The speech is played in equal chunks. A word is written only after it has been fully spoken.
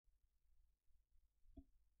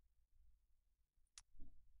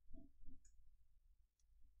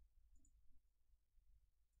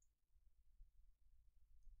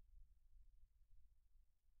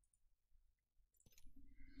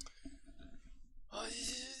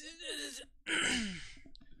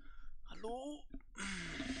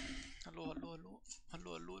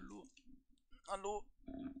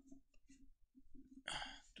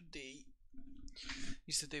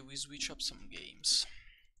yesterday we switch up some games.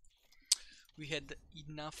 We had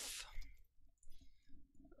enough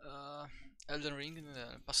Elden Ring in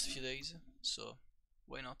the past few days, so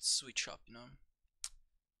why not switch up, you know,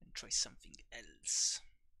 and try something else.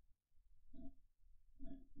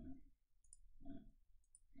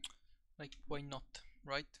 Like, why not,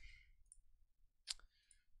 right?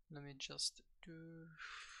 Let me just do...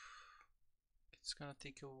 It's gonna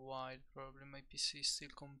take a while, probably. My PC is still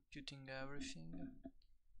computing everything.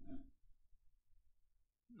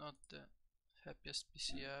 Not the happiest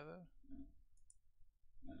PC ever.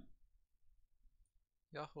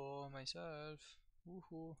 Yahoo, myself.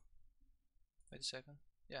 Woohoo. Wait a second.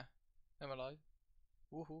 Yeah, I'm alive.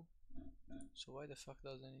 Woohoo. So why the fuck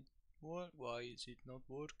doesn't it work? Why is it not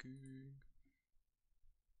working?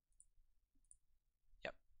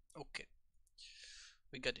 Yep, okay.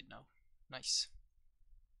 We got it now. Nice.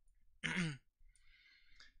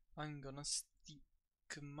 I'm gonna stick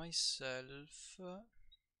myself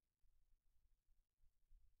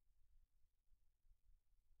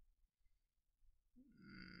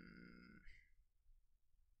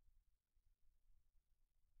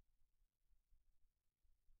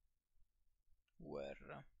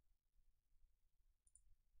where?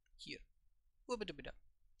 Here.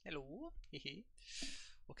 Hello.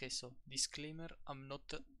 Okay, so disclaimer, I'm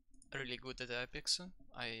not really good at Apex.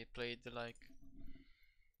 I played like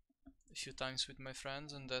a few times with my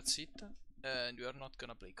friends and that's it. And we are not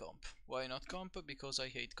gonna play comp. Why not comp? Because I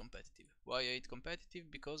hate competitive. Why I hate competitive?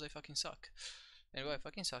 Because I fucking suck. And why I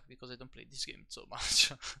fucking suck? Because I don't play this game so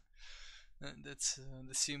much. That's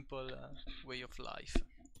the simple way of life.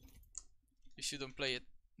 If you don't play it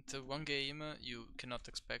one game, you cannot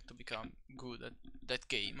expect to become good at that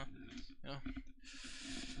game. You know?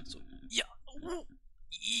 So yeah.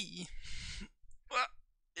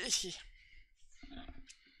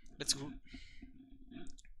 Let's go.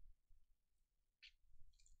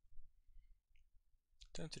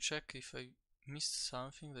 Time to check if I missed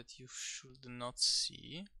something that you should not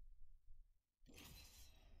see.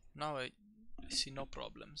 Now I see no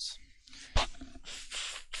problems.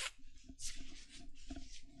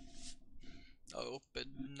 I hope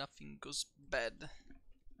nothing goes bad.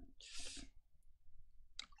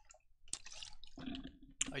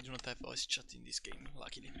 I do not have voice chat in this game,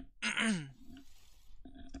 luckily.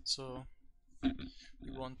 So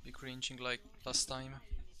we won't be cringing like last time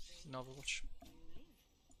in Overwatch.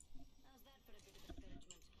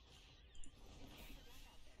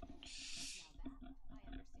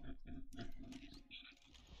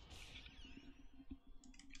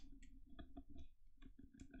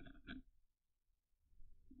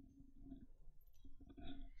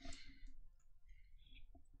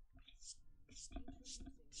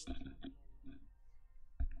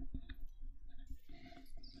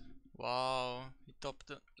 Wow, he topped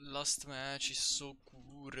the last match, is so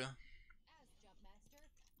cool.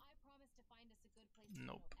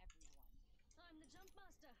 Nope.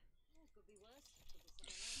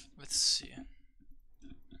 Let's see.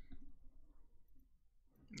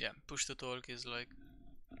 Yeah, push to talk is like,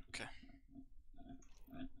 okay.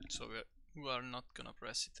 So we are not gonna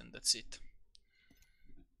press it and that's it.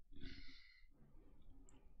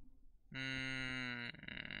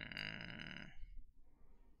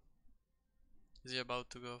 Is he about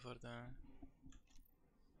to go for the...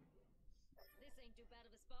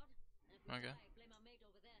 Okay.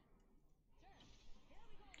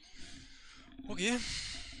 Okay.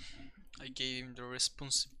 I gave him the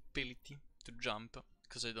responsibility to jump,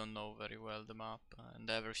 because I don't know very well the map and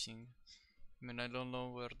everything. I mean, I don't know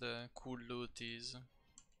where the cool loot is.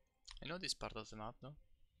 I know this part of the map, though.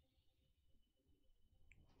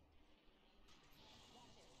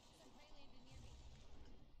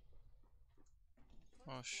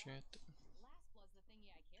 Oh shit.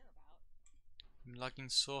 I'm lagging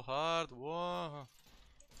so hard, whoa!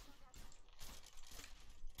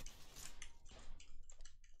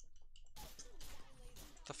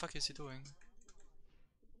 What the fuck is he doing?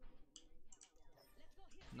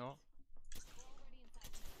 No.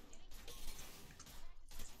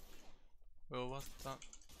 Oh, what the...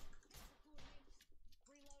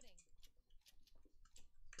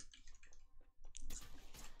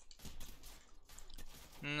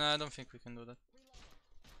 Nah, I don't think we can do that.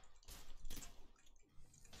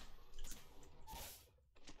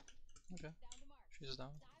 Okay, she's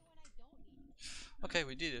down. Okay,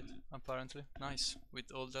 we did it, apparently. Nice,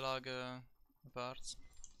 with all the lag parts.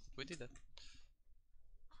 We did it.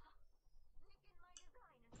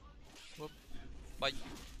 Whoop. Bye.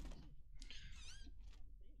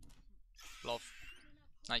 Love.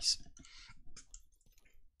 Nice.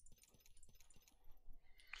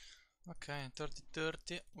 Okay,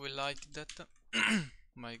 30-30, we like that.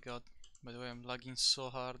 My god, by the way, I'm lagging so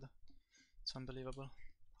hard. It's unbelievable.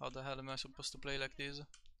 How the hell am I supposed to play like this?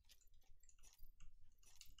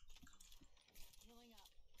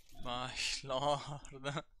 My lord.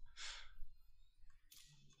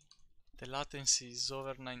 The latency is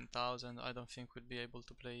over 9000. I don't think we'll be able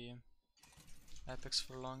to play Apex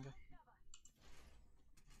for long.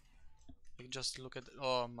 Like, just look at.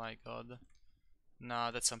 Oh my god.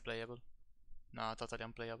 Nah, that's unplayable. Nah, totally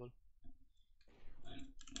unplayable.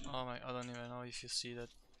 Oh my, I don't even know if you see that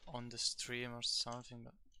on the stream or something,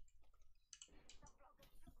 but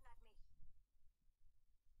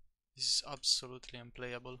this is absolutely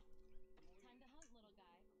unplayable.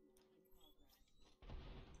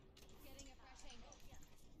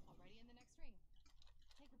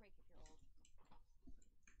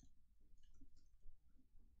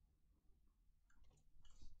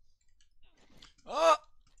 Oh!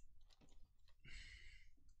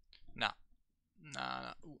 Nah, nah,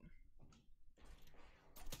 nah. Ooh.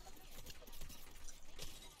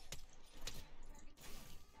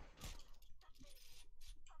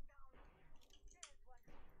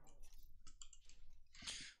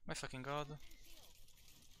 My fucking god.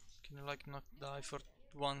 Can you like not die for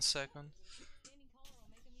 1 second?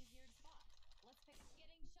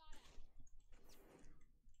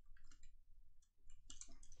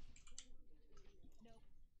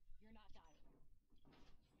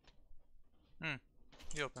 Hmm,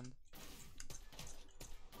 he opened.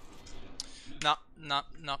 Nah, nah,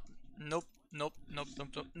 nah. Nope, nope, nope, nope,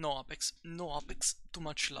 nope. No Apex, no Apex. Too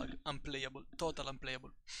much lag. Unplayable. Total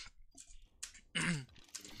unplayable.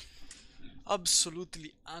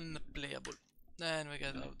 Absolutely unplayable. And we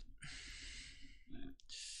get out.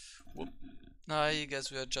 Whoop. I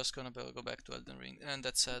guess we are just gonna go back to Elden Ring, and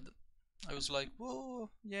that's sad. I was like,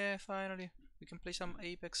 whoa, yeah, finally, we can play some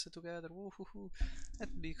Apex together. Woohoo,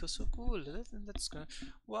 that'd be so cool. That's gonna,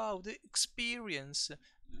 wow, the experience.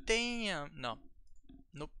 Damn, no,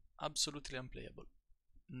 nope, absolutely unplayable.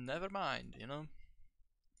 Never mind, you know.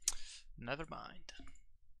 Never mind.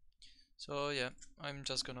 So yeah, I'm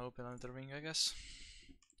just gonna open Elden Ring, I guess.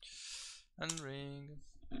 Elden Ring.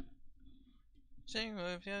 Sing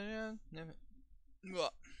with you, never.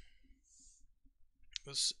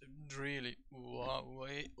 Was really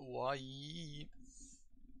why?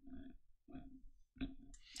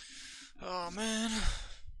 Oh man,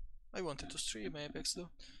 I wanted to stream Apex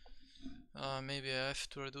though. Maybe I have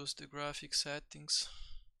to reduce the graphic settings.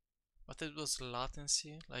 But it was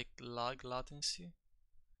latency, like lag latency,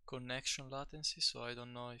 connection latency. So I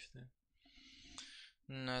don't know if the.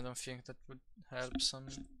 I don't think that would help some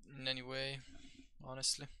in any way,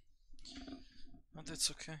 honestly. But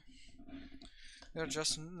it's okay. We're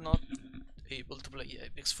just not able to play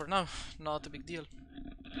Apex for now. Not a big deal.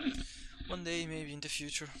 One day, maybe in the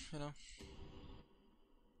future, you know.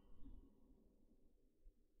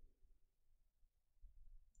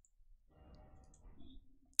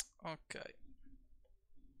 Okay.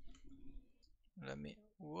 Let me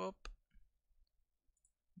whoop.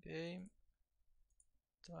 Game.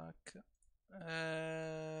 Tack.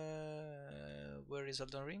 Where is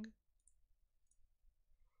Elden Ring?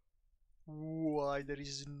 Why there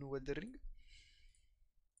is no Elden Ring?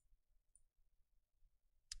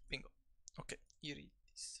 Bingo. Okay, here it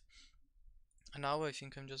is. And now I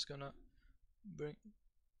think I'm just gonna bring.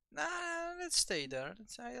 Nah, let's stay there.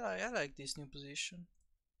 I like this new position.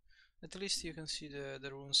 At least you can see the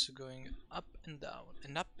runes going up and down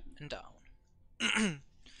and up and down.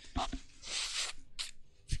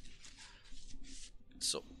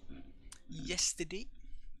 So, yesterday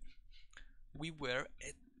we were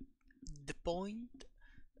at the point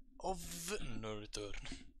of no return.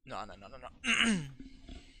 No, no, no, no, no.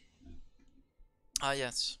 Ah,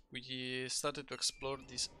 yes, we started to explore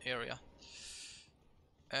this area.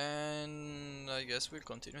 And I guess we'll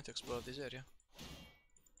continue to explore this area.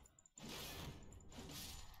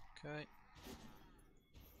 Okay.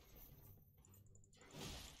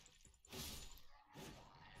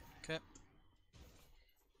 Okay.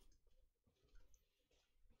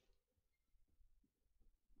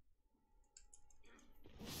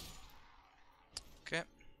 Okay.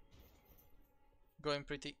 Going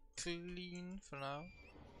pretty clean for now.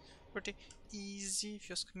 Pretty easy if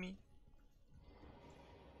you ask me.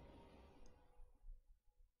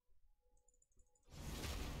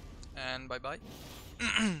 And bye bye.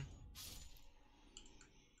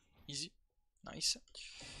 Easy. Nice.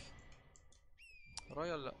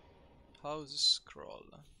 Royal House Scroll.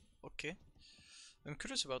 Okay. I'm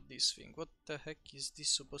curious about this thing. What the heck is this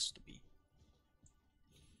supposed to be?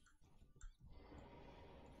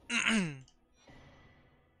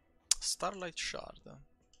 Starlight Shard.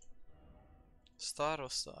 Star or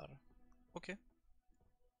star? Okay.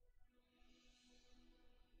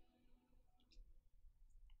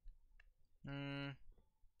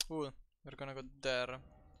 Ooh, we're gonna go there.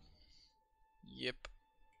 Yep,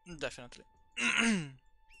 definitely.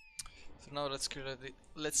 For now, let's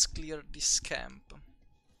clear this camp.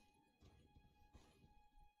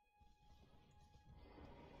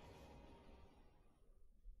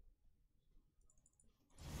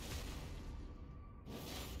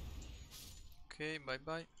 Okay, bye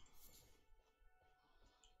bye.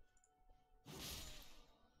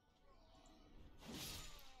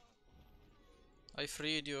 I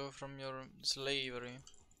freed you from your slavery.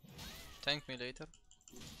 Thank me later.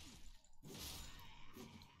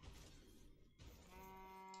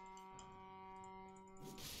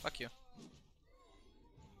 Fuck you.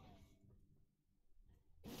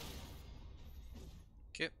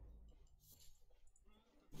 Okay.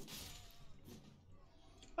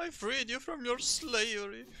 I freed you from your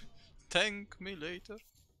slavery. Thank me later.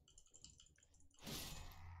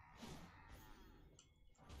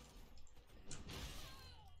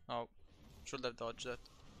 Oh, should have dodged that.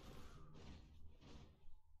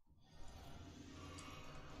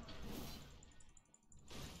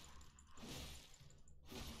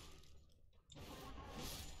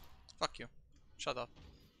 Fuck you. Shut up.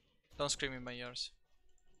 Don't scream in my ears.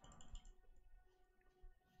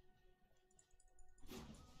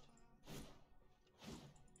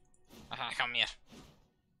 Ah, come here.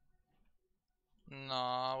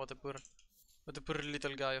 No, what a poor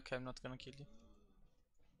little guy. Okay, I'm not gonna kill you.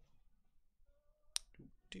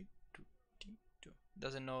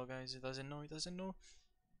 Doesn't know, guys. He doesn't know. He doesn't know.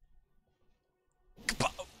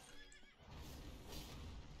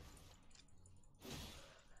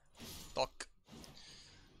 Talk.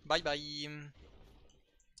 Bye bye.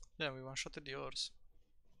 Yeah, we one-shotted the horse.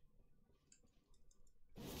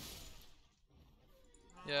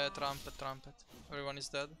 Yeah, trumpet, trumpet. Everyone is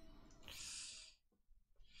dead.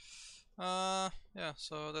 Yeah,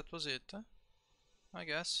 so that was it, I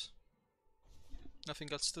guess.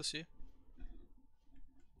 Nothing else to see.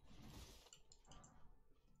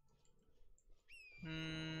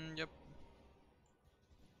 Yep.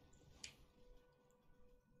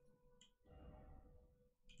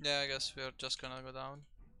 Yeah, I guess we're just gonna go down.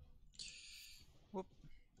 Whoop.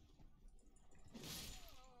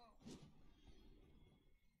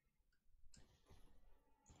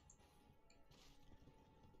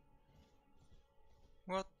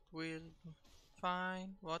 What will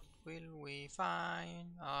find? What will we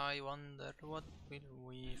find? I wonder what will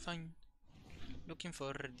we find? Looking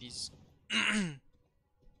for this.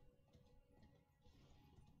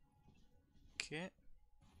 Okay.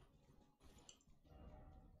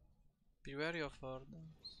 Be wary of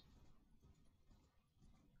orders.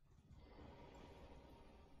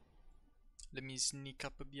 Let me sneak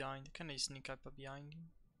up behind. Can I sneak up behind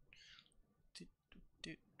him?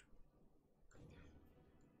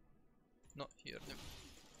 Not hear them.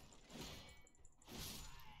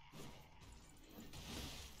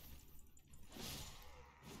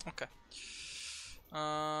 Okay.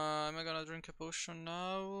 Am I gonna drink a potion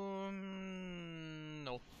now?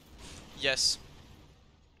 No. Yes.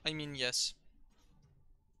 I mean yes.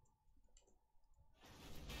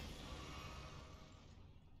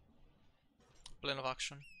 Plan of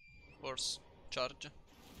action. Horse. Charge.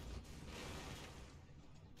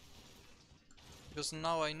 Because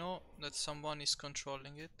now I know that someone is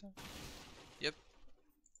controlling it. Yep.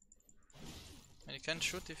 And you can't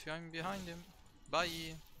shoot if I'm behind him.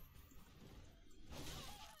 Bye.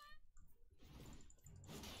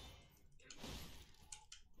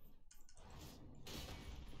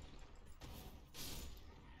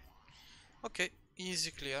 Okay,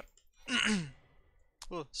 easy clear.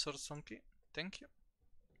 Oh, sword stompy. Thank you.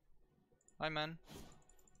 Bye, man.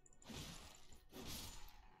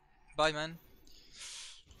 Bye, man.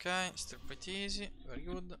 Okay, still pretty easy. Very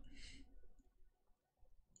good.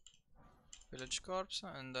 Village corpse,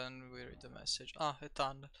 and then we read the message. Ah, a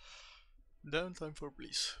tunnel. Downtime for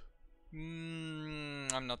please.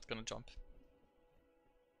 I'm not gonna jump.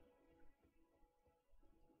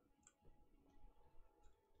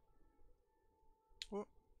 Oh,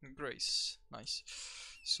 grace. Nice.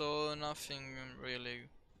 So nothing really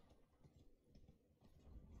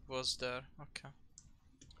was there. Okay.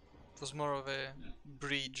 It was more of a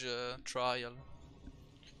bridge trial.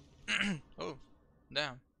 Oh,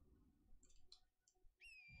 damn.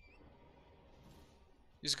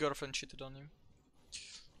 His girlfriend cheated on him.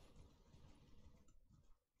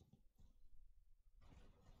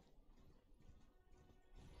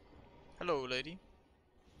 Hello, lady.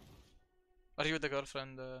 Are you the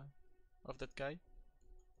girlfriend? of that guy.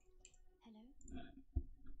 Hello?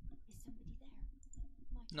 Is somebody there?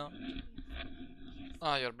 My No. please.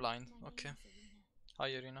 Ah, you're blind. My Okay. name is Irina. Hi,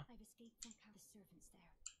 Irina. I've escaped from the servants there.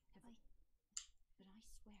 Have I? But I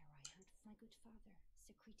swear I heard my good father secreted me out,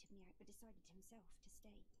 but decided himself to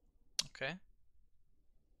stay. Okay.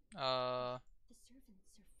 The servants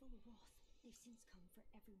are full wrath. They've since come for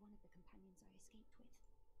every one of the companions I escaped with.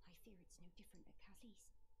 I fear it's no different at Please.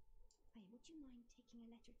 Would you mind taking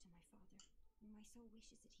a letter to my father? My soul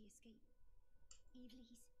wishes that he escape.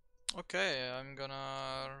 Please. Okay, I'm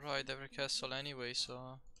gonna ride every castle anyway,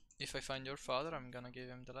 so if I find your father, I'm gonna give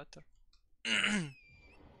him the letter.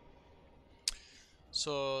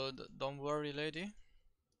 So, don't worry, lady.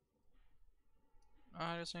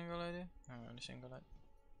 Are you single, lady? I'm only single, lady.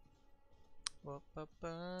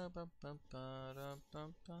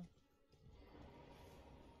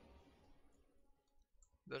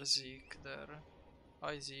 There's Zeke there.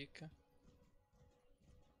 Hi, Zeke.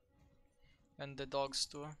 And the dogs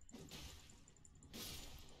too.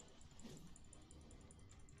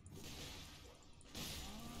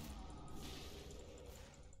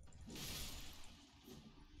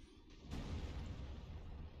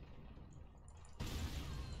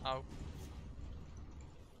 Ow.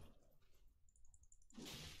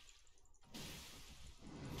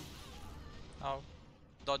 Ow.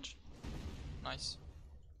 Dodge. Nice.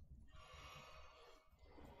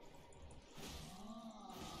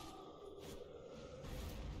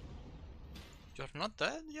 You're not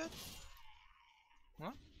dead yet?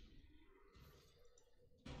 What?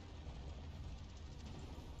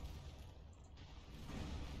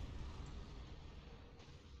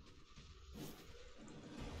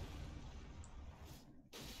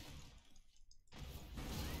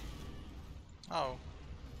 Oh.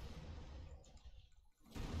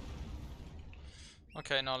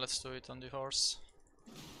 Okay, now let's do it on the horse.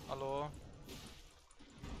 Hello.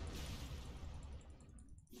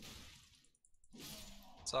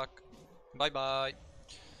 Suck. Bye bye.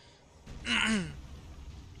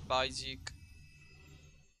 Bye, Zeke.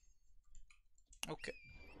 Okay.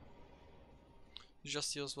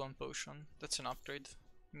 Just use one potion. That's an upgrade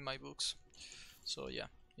in my books. So yeah,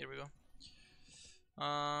 here we go.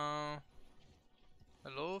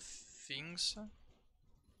 Hello, things.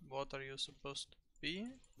 What are you supposed to be?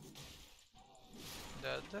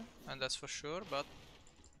 Dead, and that's for sure, but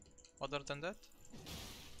other than that?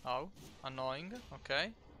 Oh, annoying,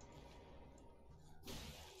 okay.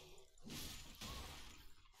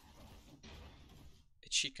 A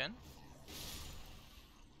chicken?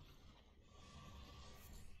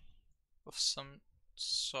 Of some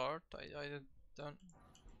sort, I don't...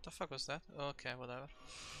 The fuck was that? Okay, whatever.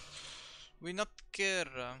 We not care,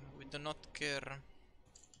 we do not care.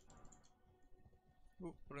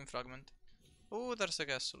 Ooh, ruin fragment. Oh, there's a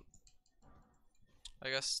castle. I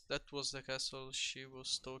guess that was the castle she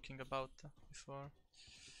was talking about before.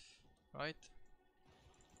 Right?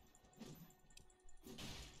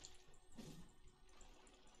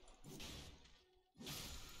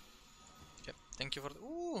 Yep, thank you for the...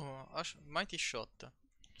 Ooh, mighty shot.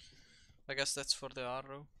 I guess that's for the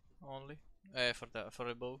arrow only. For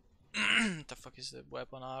the bow. The fuck is the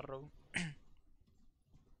weapon arrow?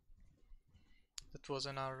 That was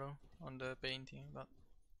an arrow on the painting, but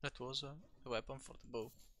that was a weapon for the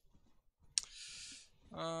bow.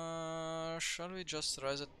 Shall we just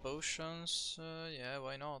reset potions? Yeah,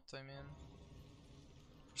 why not? I mean,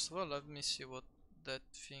 first of all, let me see what that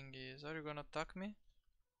thing is. Are you gonna attack me?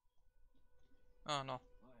 Oh no.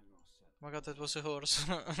 Oh my god, that was a horse.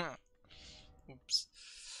 Oops.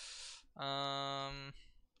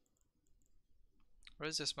 Where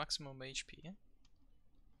is this maximum HP?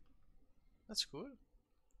 That's cool.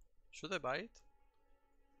 Should I buy it?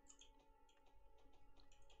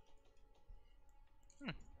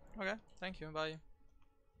 Okay, thank you, bye.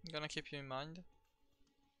 I'm gonna keep you in mind.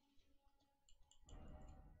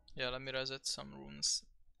 Yeah, let me reset some runes.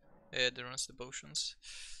 The runes, the potions.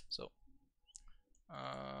 So,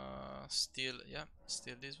 still, yeah,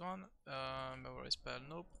 still this one. Memory spell,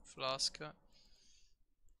 nope. Flask.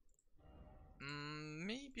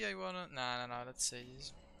 Maybe I wanna. Nah, let's say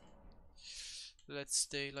this. Let's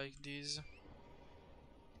stay like this.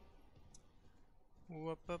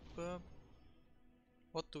 Whoop, up, up.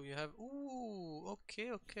 What do we have? Ooh,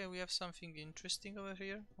 okay, we have something interesting over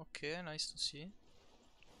here. Okay, nice to see.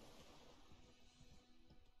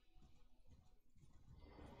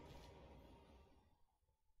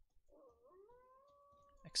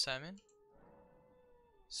 Examine.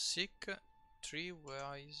 Seek 3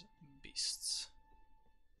 wise beasts.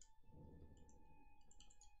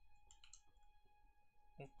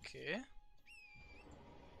 Okay.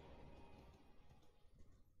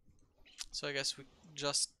 So I guess we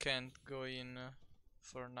just can't go in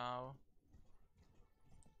for now.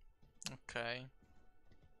 Okay.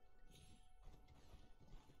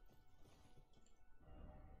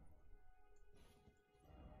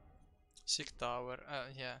 Sick tower.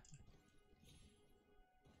 Yeah.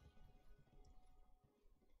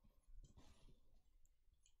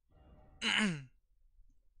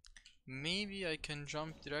 Maybe I can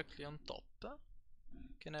jump directly on top.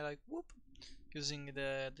 Can I like whoop using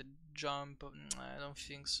the jump? I don't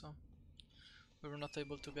think so. We were not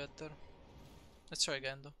able to get there. Let's try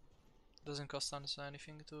again though. Doesn't cost us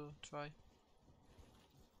anything to try.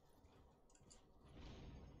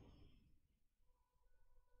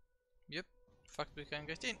 Yep. Fact we can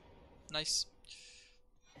get in. Nice.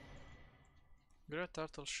 Great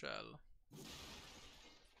turtle shell.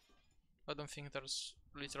 I don't think there's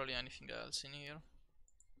literally anything else in here.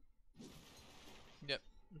 Yep,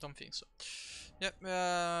 don't think so.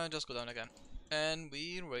 Yep, just go down again. And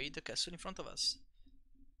we raid the castle in front of us.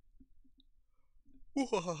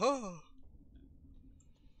 Okay.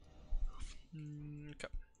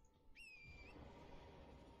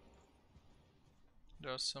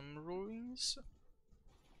 There are some ruins.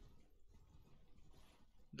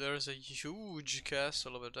 There's a huge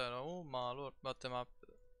castle over there. Oh my lord, but the map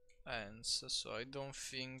ends, so I don't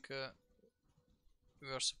think we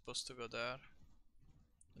are supposed to go there.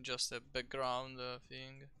 Just a background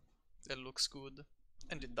thing that looks good.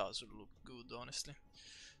 And it does look good, honestly.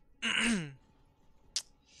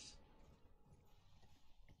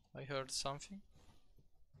 I heard something.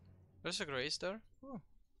 There's a grace there. Oh,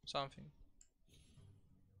 something.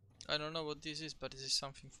 I don't know what this is, but this is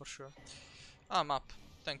something for sure. Ah, map.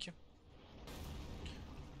 Thank you.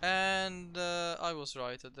 And I was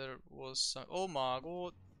right. There was some. Oh my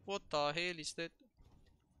god. What the hell is that?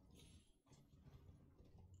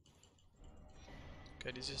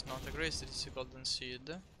 Okay, this is not a grace. This is a golden seed.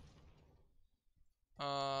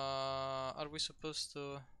 Are we supposed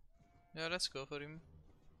to? Yeah, let's go for him.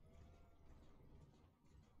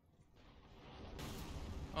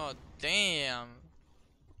 Oh damn!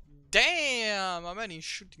 Damn! My man is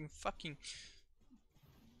shooting fucking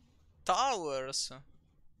towers.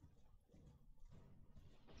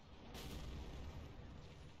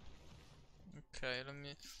 Okay,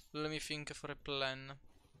 let me think for a plan.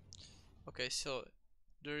 Okay, so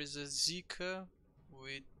there is a Zeke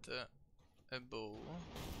with a bow.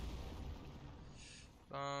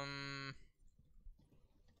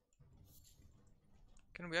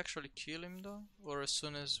 Can we actually kill him though? Or as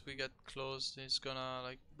soon as we get close, he's gonna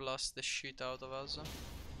like blast the shit out of us?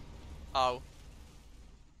 Ow.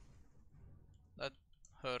 That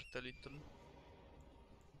hurt a little.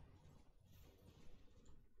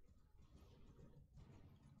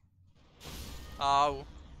 Ow.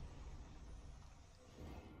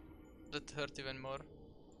 That hurt even more.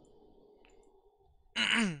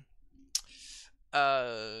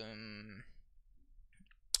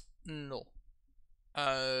 No.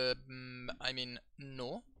 I mean,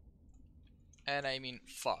 no. And I mean,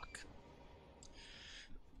 fuck.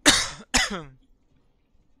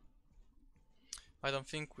 I don't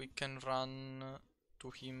think we can run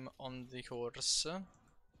to him on the horse.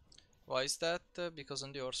 Why is that? Because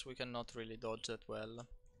on the horse we cannot really dodge that well.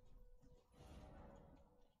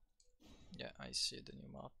 Yeah, I see the new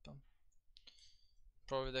map.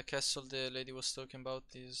 Probably the castle the lady was talking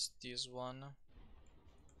about is this one.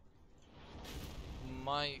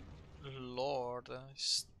 My lord,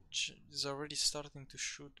 he's already starting to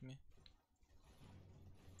shoot me.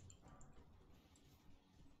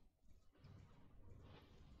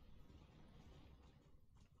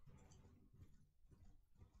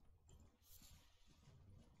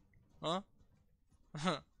 Huh?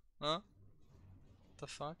 Huh? The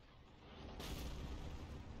fuck?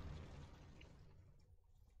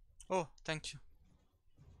 Oh, thank you.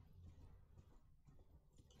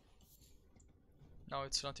 Now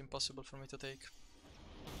it's not impossible for me to take.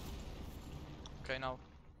 Okay, now.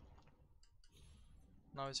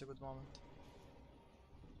 Now is a good moment.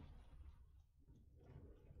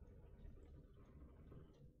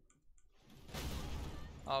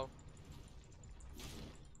 Ow.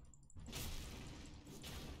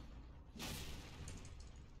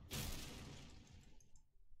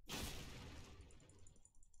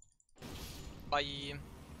 Bye.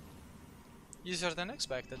 Easier than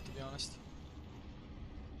expected, to be honest.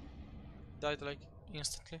 Died like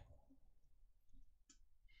instantly.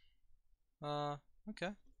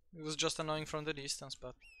 Okay. It was just annoying from the distance,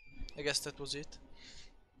 but I guess that was it.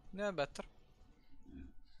 Yeah, better.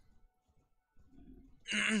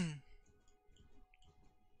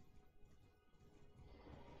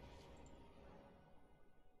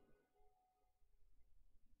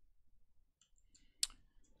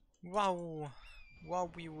 Wow!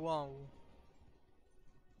 Wowie wow!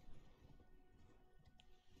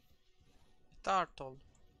 Turtle!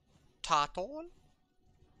 Turtle?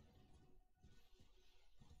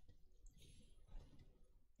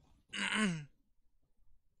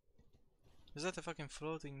 Is that a fucking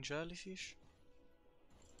floating jellyfish?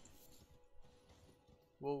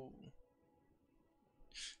 Whoa.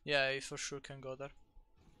 Yeah, I for sure can go there.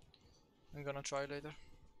 I'm gonna try later.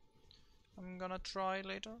 I'm gonna try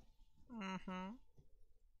later. Mm-hmm.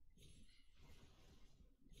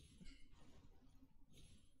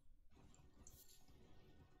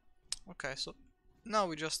 Okay, so now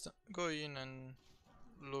we just go in and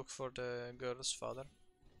look for the girl's father.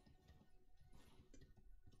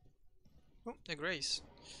 Oh, a Grace.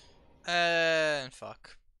 And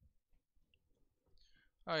fuck.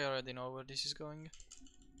 I already know where this is going.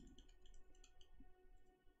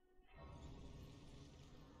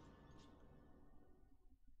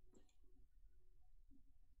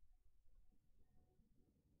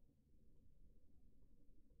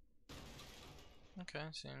 Okay,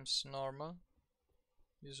 seems normal.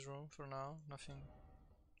 This room for now, nothing.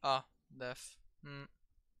 Ah, death. Hmm.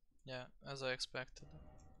 Yeah, as I expected.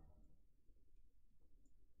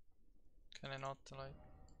 Can I not, like,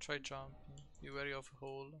 try jumping? Be wary of a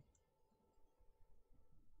hole.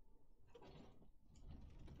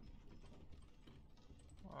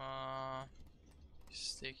 Uh,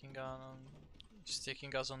 he's taking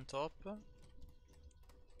us on top.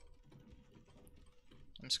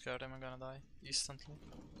 I'm scared I'm gonna die instantly.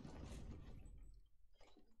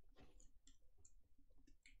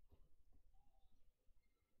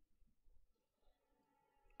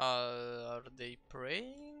 Are they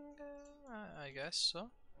praying? I guess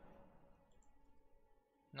so.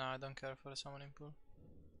 No, I don't care for a summoning pool.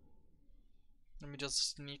 Let me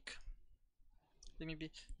just sneak. Let me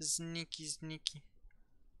be sneaky, sneaky.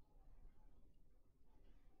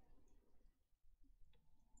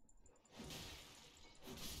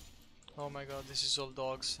 Oh my god, this is all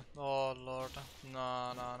dogs. Oh lord.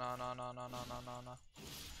 No, no, no, no, no, no, no, no, no, no.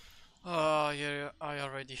 Oh, yeah, I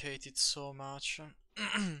already hate it so much.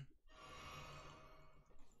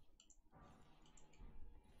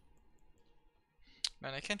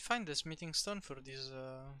 Man, I can't find the smithing stone for this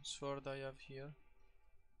sword I have here.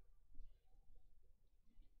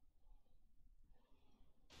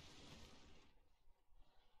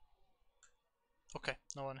 Okay,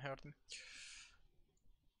 no one heard me.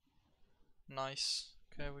 Nice.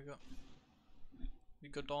 Okay, we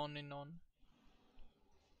got on and on.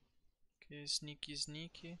 Okay, sneaky,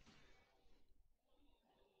 sneaky.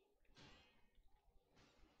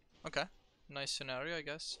 Okay, nice scenario, I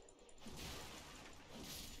guess.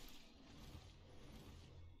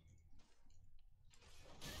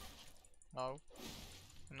 Oh,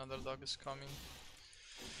 another dog is coming.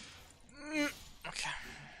 Okay.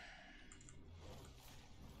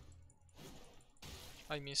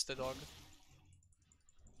 I missed the dog.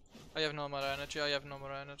 I have no more energy, I have no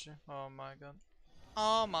more energy. Oh my god.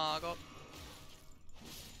 Oh my god.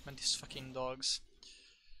 Man, these fucking dogs.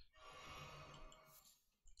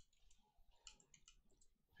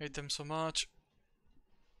 Hate them so much.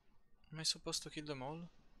 Am I supposed to kill them all?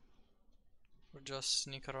 Or just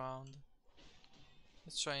sneak around?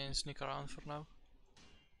 Let's try and sneak around for now.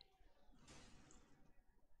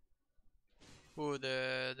 Ooh,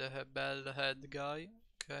 the bell head guy.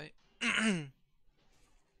 Okay.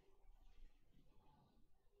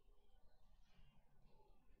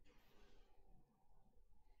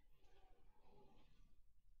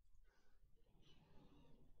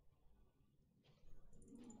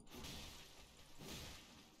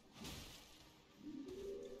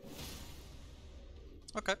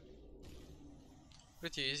 Okay.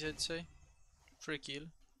 Pretty easy, I'd say. Free kill.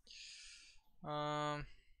 Um.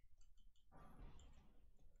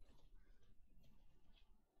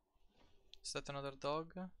 Is that another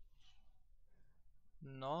dog?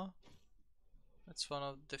 No. That's one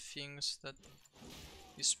of the things that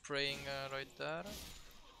is spraying right there.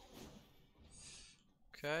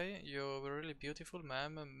 Okay, you're really beautiful,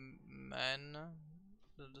 ma'am, man,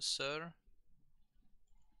 sir.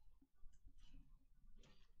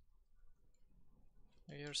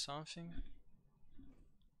 I hear something.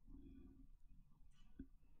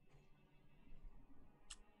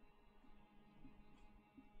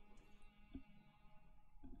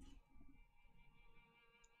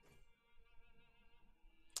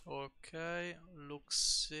 Okay, looks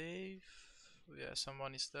safe. Yeah,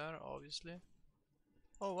 someone is there, obviously.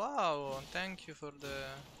 Oh wow, thank you for the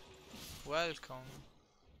welcome.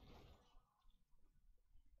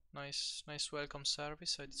 Nice welcome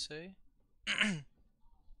service, I'd say.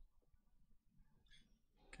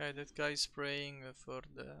 Okay, that guy is praying for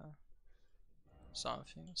the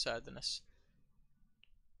something sadness.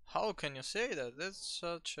 How can you say that? That's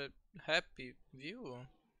such a happy view.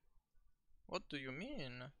 What do you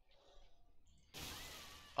mean?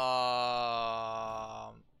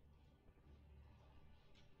 How?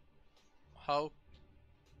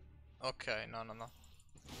 Okay, no, no, no.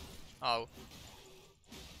 Ow.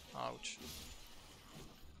 Ouch.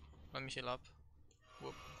 Let me heal up.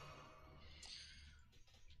 Whoop.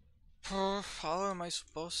 How am I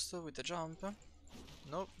supposed to with the jump?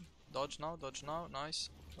 Nope. Dodge now, dodge now. Nice.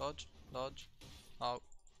 Dodge, dodge. Ow.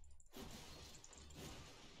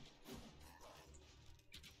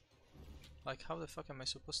 Like, how the fuck am I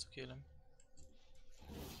supposed to kill him?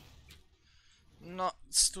 No,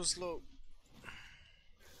 it's too slow.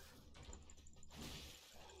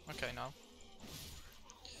 Okay, now.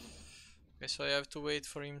 Okay, so I have to wait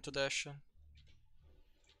for him to dash.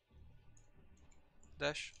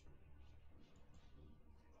 Dash.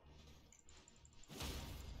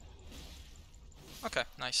 Okay,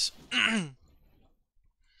 nice.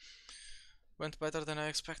 Went better than I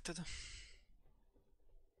expected.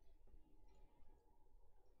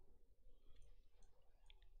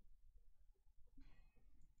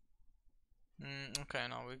 Okay,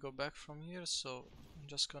 now we go back from here, so I'm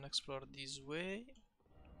just gonna explore this way.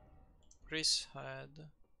 Chris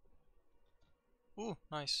had... Ooh,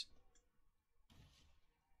 nice.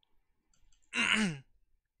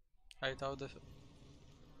 Right, how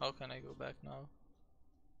can I go back now?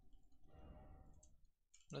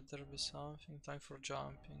 Let there be something. Time for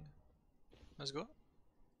jumping. Let's go.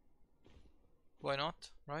 Why not,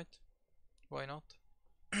 right? Why not?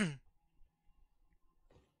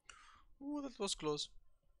 Ooh, that was close.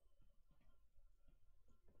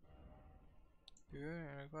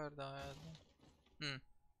 Guarda.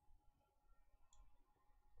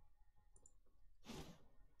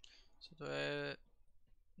 So do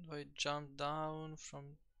I jump down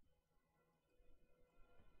from...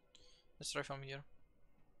 Let's try from here.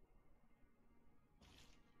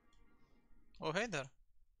 Oh, hey there.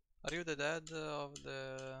 Are you the dad of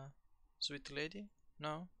the sweet lady?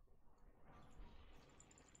 No?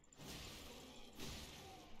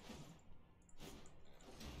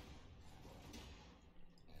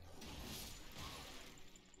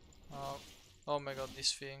 Oh, oh my god,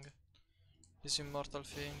 this thing. This immortal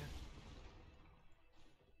thing.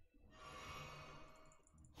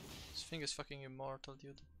 This thing is fucking immortal,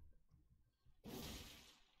 dude.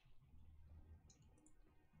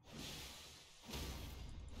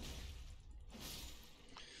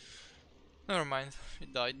 Never mind,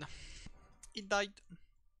 it died. It died.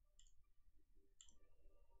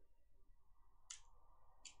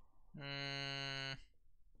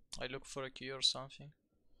 I look for a key or something.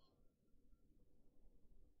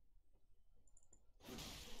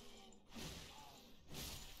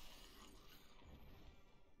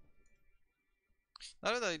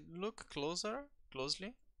 Now that I look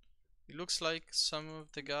closely, it looks like some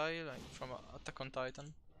of the guy like from Attack on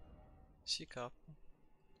Titan. Seek up.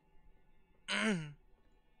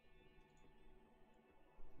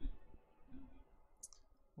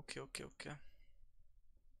 Okay.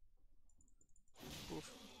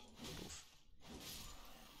 Poof, poof.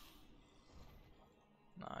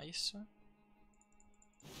 Nice.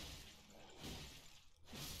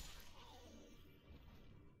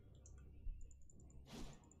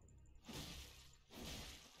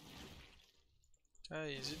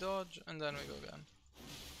 Okay, easy dodge, and then we go again.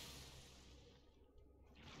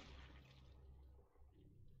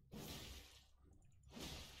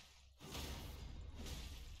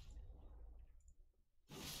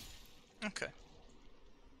 Okay.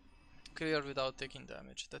 Clear without taking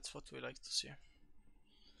damage, that's what we like to see.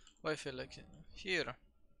 Oh, I feel like here.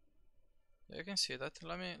 Yeah, I can see that.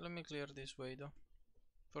 Let me clear this way though.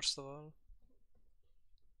 First of all.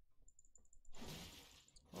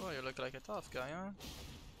 Oh, you look like a tough guy, huh?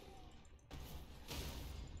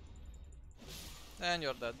 And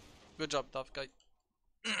you're dead. Good job, tough guy.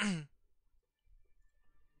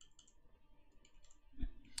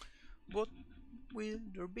 What will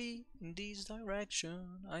there be in this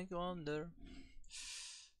direction? I wonder.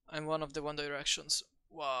 I'm one of the One Directions.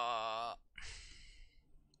 Wow.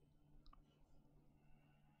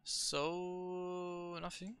 So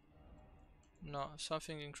nothing? No,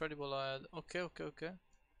 something incredible I had. Okay.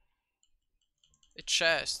 A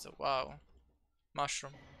chest, wow.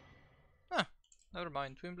 Mushroom. Ah, never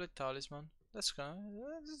mind. Twin Blade Talisman. That's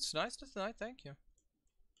nice, that's nice, thank you.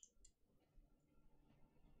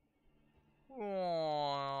 Oh,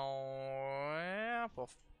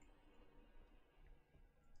 puff.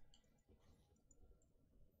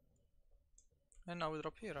 And now we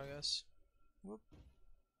drop here, I guess. Whoop.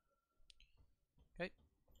 Okay.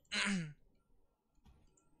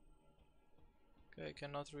 Okay,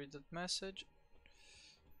 cannot read that message.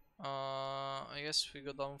 I guess we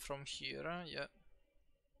go down from here, yeah.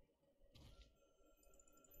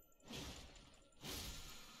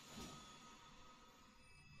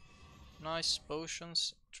 Nice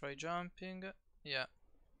potions, try jumping, yeah.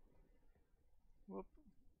 Whoop.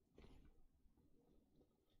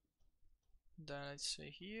 Then let's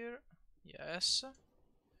say here, yes.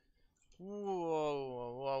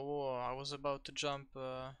 Whoa, whoa, whoa, I was about to jump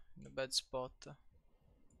in a bad spot.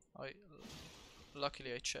 I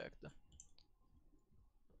Luckily I checked.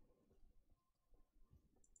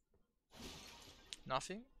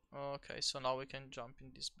 Nothing? Okay, so now we can jump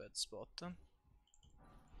in this bad spot.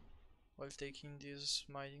 While taking this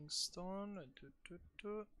mining stone.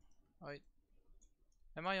 I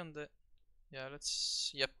Am I on the... Yeah,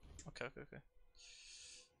 let's... Yep. Okay, okay, okay.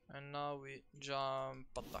 And now we jump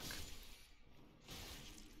attack.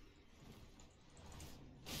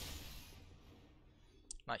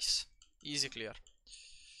 Nice. Easy clear.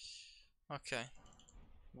 Okay.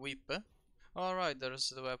 Whip. Alright, there's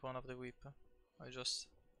the weapon of the whip. I just...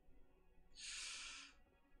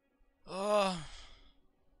 Oh,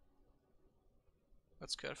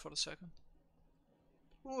 got scared for a second.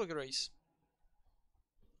 Ooh, a grace.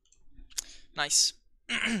 Nice.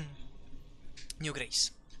 New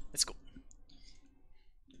grace. Let's go.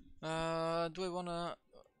 Do I wanna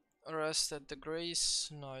rest at the grace?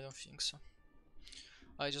 No, I don't think so.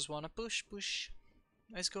 I just wanna push, push.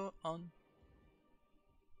 Let's go on.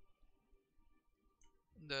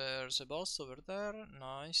 There's a boss over there.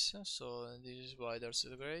 Nice. So this is why there's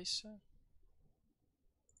the grace.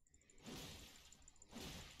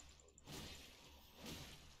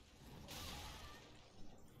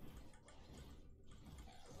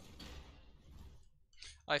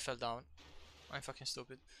 I fell down. I'm fucking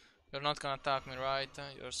stupid. You're not gonna attack me, right?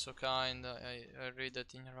 You're so kind. I read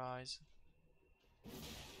that in your eyes.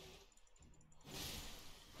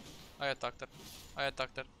 I attacked her. I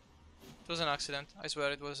attacked her. It was an accident. I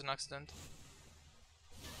swear it was an accident.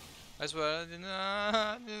 I swear I did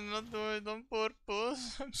not do it on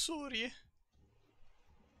purpose. I'm sorry.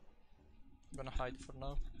 I'm gonna hide for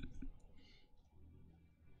now.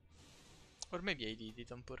 Or maybe I did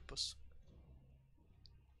it on purpose.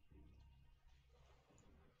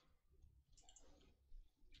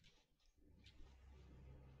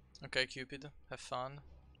 Okay, Cupid, have fun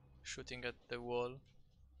shooting at the wall.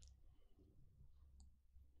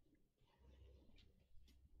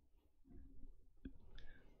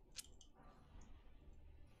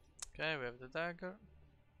 Okay, we have the dagger.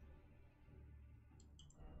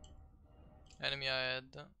 Enemy ahead.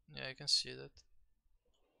 Yeah, I can see that.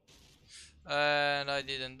 And I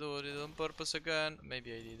didn't do it on purpose again.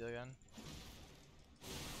 Maybe I did again.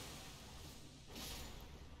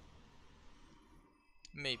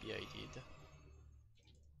 Maybe I did.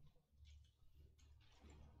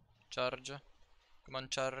 Charge. Come on,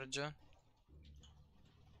 charge. Come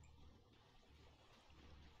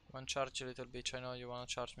on, charge, you little bitch. I know you wanna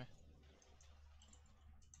charge me.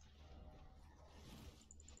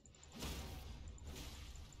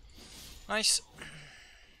 Nice.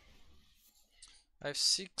 I have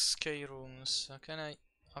 6k runes. Can I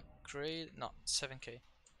upgrade? No, 7k.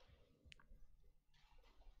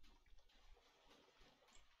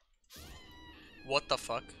 What the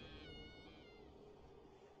fuck?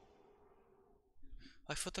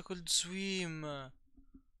 I thought I could swim.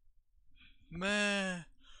 Man.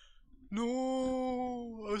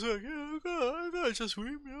 No. I was like, yeah, I gotta just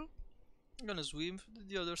swim, yeah. I'm gonna swim to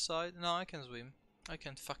the other side. No, I can swim. I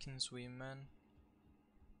can't fucking swim, man.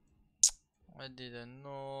 I didn't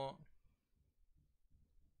know.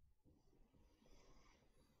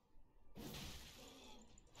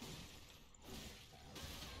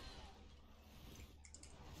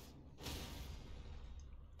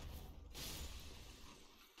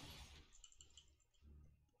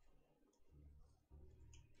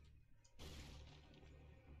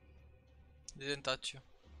 Didn't touch you.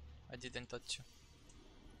 I didn't touch you.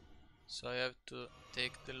 So I have to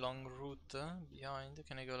take the long route behind.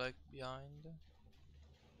 Can I go like behind?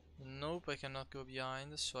 Nope, I cannot go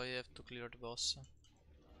behind, so I have to clear the boss.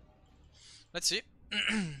 Let's see.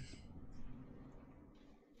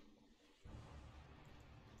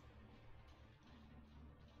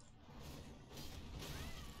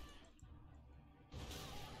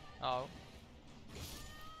 Ow.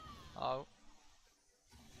 Ow.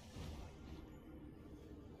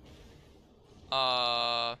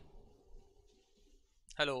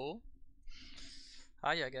 Hello.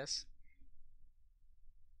 Hi, I guess.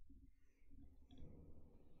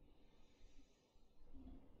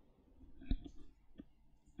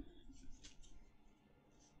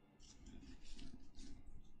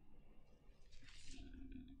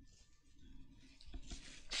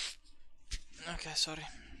 Okay, sorry.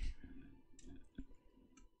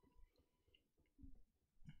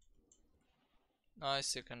 I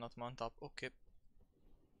still cannot mount up. Okay.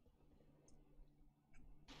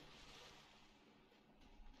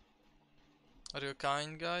 Are you a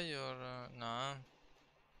kind guy or nah?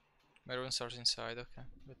 My runes are inside. Okay,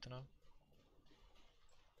 good to know.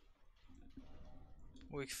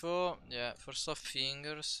 Weak foe. Yeah, for soft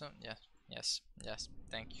fingers. Yeah. Yes. Yes.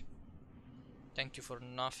 Thank you. Thank you for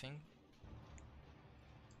nothing.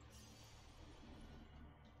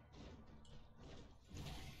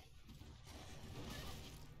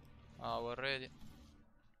 Oh, already.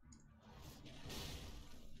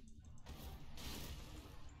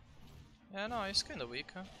 Yeah, no, he's kinda weak,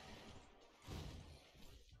 huh?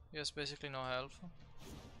 He has basically no health.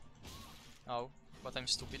 Oh, but I'm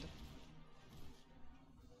stupid.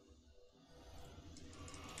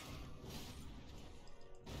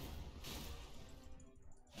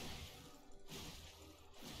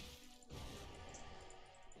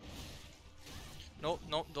 No,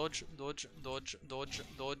 no, dodge, dodge, dodge, dodge,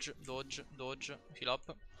 dodge, dodge, dodge, heal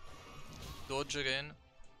up. Dodge again.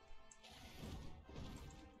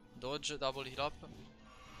 Dodge, double heal up.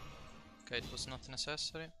 Okay, it was not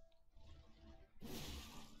necessary.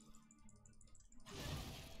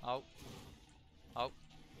 Ow. Ow.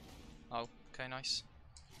 Ow. Okay, nice.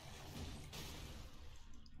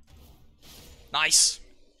 Nice!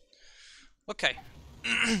 Okay.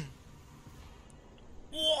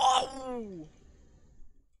 Wow!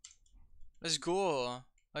 Let's go!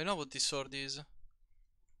 I know what this sword is.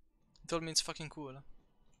 It told me it's fucking cool.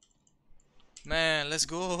 Man, let's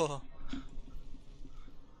go!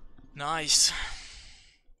 Nice!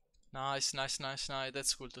 Nice, nice, nice, nice.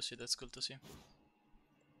 That's cool to see, that's cool to see.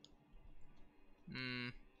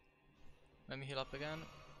 Let me heal up again.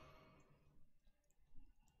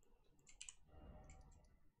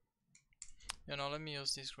 You know, let me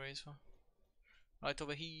use this grace. Right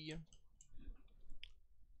over here.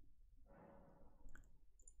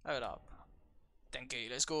 Level up. 10k,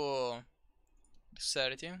 let's go!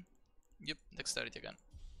 Dexterity. Yep, dexterity again.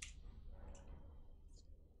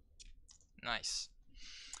 Nice.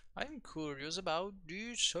 I'm curious about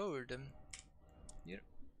the sword. Here.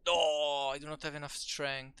 Oh, I do not have enough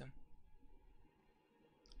strength.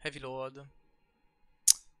 Heavy load.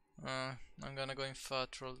 I'm gonna go in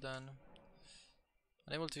Fatrol then.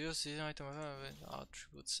 Unable to use this item with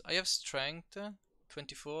attributes. I have strength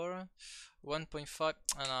 24, 1.5.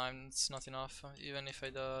 No, it's not enough. Even if I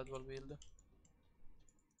do dual wield,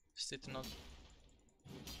 still not.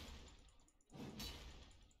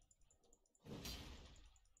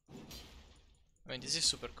 I mean, this is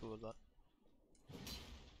super cool, but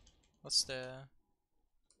what's the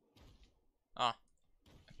a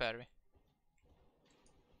parry?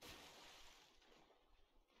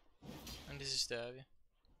 And this is the heavy.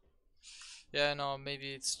 Yeah, no,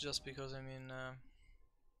 maybe it's just because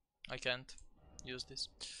I can't use this.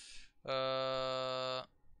 Guard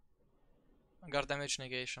damage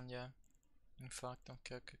negation, yeah. In fact,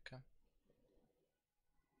 okay, okay, okay.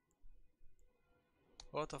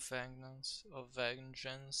 What of vengeance? Of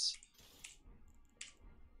vengeance.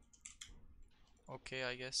 Okay,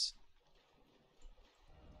 I guess.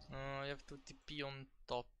 I have to TP on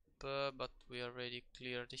top, but we already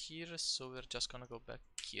cleared here, so we're just gonna go back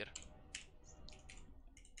here.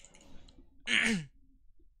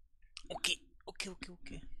 Okay, okay, okay,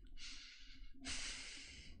 okay.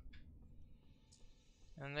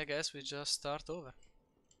 And I guess we just start over.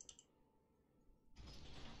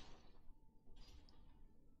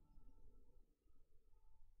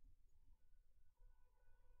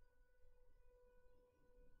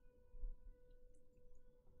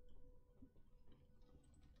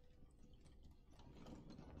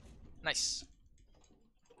 Nice.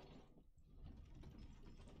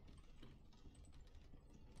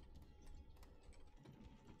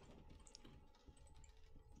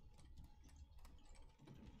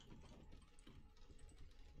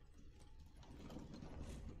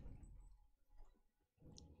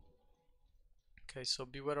 Okay, so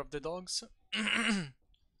beware of the dogs.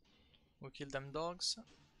 We kill them dogs.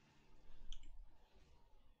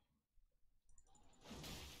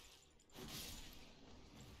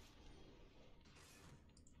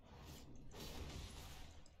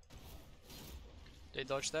 They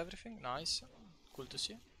dodged everything. Nice. Cool to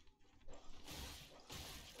see.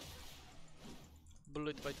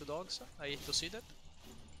 Bullied by two dogs. I hate to see that.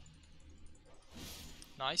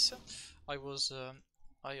 Nice. I was.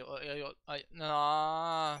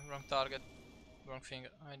 Nah, wrong target. Wrong thing.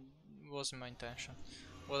 I wasn't my intention.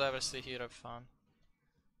 Whatever, stay here, have fun.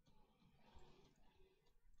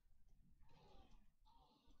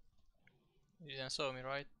 You didn't saw me,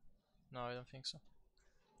 right? No, I don't think so.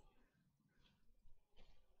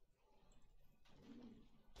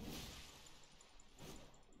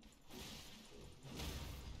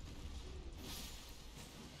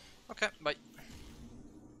 Okay, bye.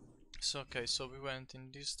 So, okay, so we went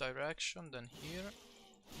in this direction, then here.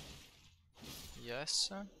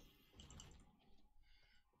 Yes.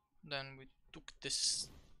 Then we took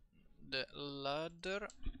the ladder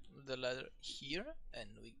here, and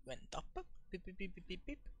we went up. Beep, beep, beep, beep, beep,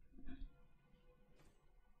 beep.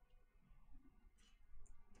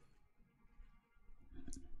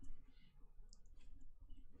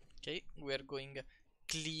 Okay, we are going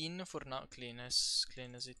clean for now. Clean as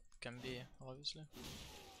it can be, obviously.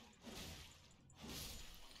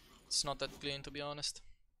 It's not that clean, to be honest.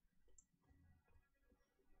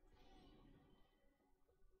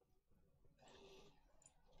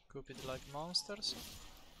 Coop it like monsters.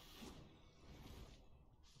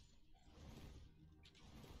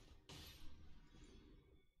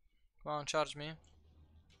 Come on, charge me.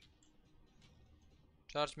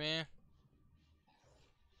 Charge me.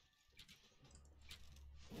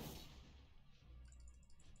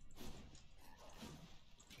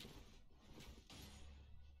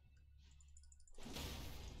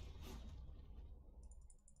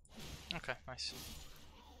 Okay, nice.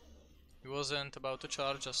 He wasn't about to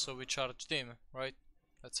charge us, so we charged him, right?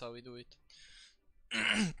 That's how we do it.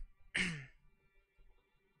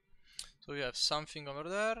 So we have something over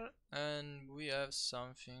there, and we have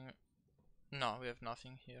something... No, we have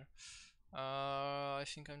nothing here. I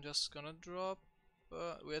think I'm just gonna drop...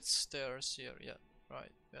 we had stairs here, yeah,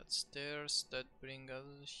 right. We had stairs that bring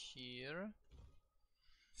us here.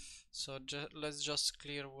 So let's just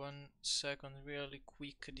clear 1 second really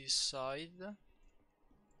quick this side.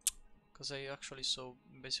 Because I actually saw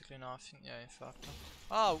basically nothing. Yeah, in fact.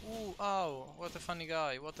 Oh, ooh, ow! What a funny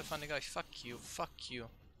guy! What a funny guy! Fuck you! Fuck you!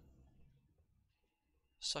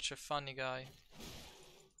 Such a funny guy.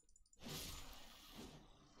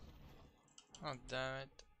 Oh damn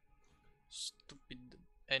it! Stupid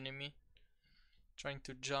enemy trying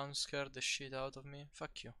to jump scare the shit out of me.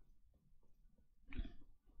 Fuck you!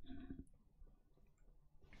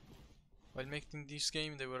 While making this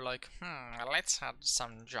game, they were like, let's have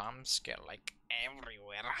some jump scare like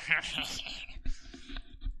everywhere.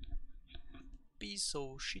 Piece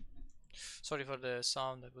of shit. Sorry for the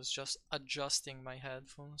sound, I was just adjusting my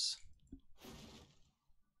headphones.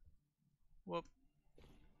 Whoop.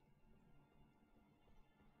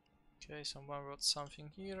 Okay, someone wrote something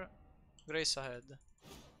here. Grace ahead.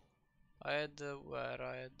 Ahead, where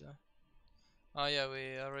ahead? Oh yeah,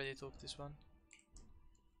 we already took this one.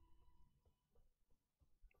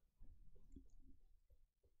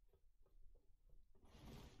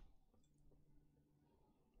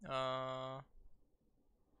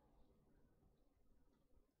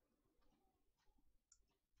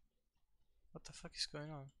 What the fuck is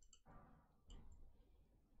going on?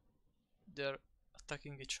 They're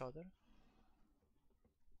attacking each other.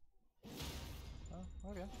 Oh,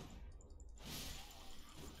 okay.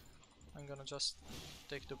 I'm gonna just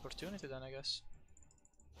take the opportunity then, I guess.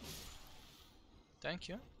 Thank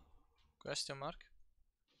you. Question mark.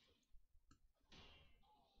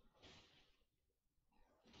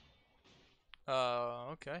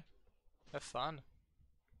 Okay. Have fun.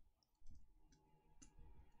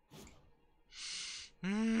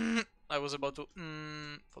 I was about to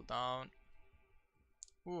fall down.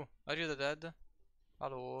 Ooh, are you the dead?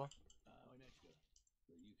 Hello. I'm Edgar,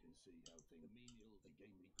 but you can see how things... The menial, they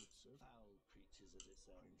gave me good service. Foul creatures, as it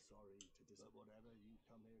says. I'm sorry to but whatever you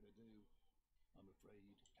come here to do, I'm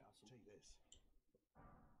afraid castle... Take this.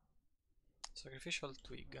 Sacrificial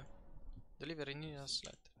twig. Deliver in Nina's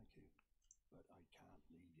letter. Thank you, but I can't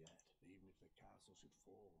leave yet, even if the castle should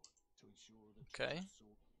fall, to ensure that... Okay.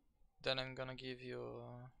 Then I'm gonna give you...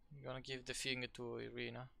 I'm gonna give the thing to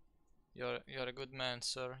Irina. You're a good man,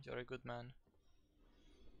 sir. You're a good man.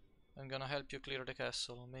 I'm gonna help you clear the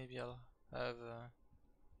castle. Maybe I'll have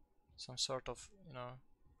some sort of, you know,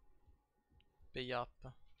 pay up.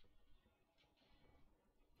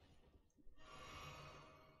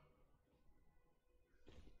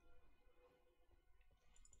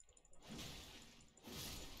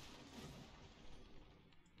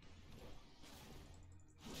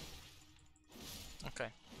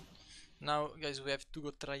 Okay. Now, guys, we have to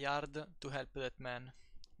go try hard to help that man.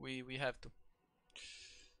 We have to.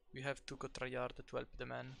 We have to go try hard to help the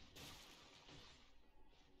man.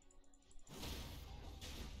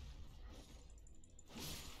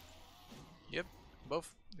 Yep,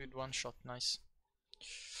 both with one shot. Nice.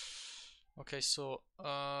 Okay, so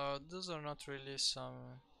those are not really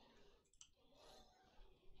some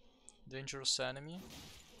Dangerous enemy.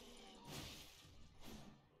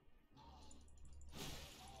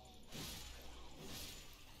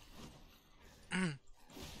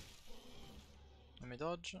 Let me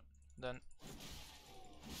dodge, then.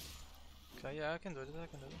 Okay, yeah, I can do it, I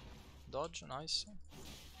can do it. Dodge, nice.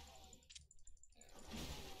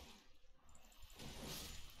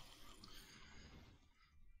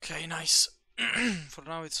 Okay, nice. For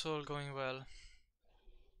now it's all going well.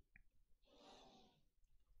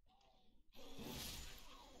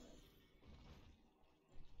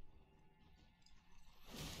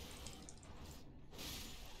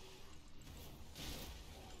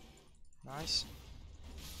 Nice.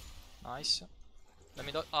 Nice. Let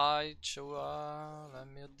me dodge. Let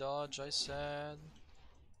me dodge, I said.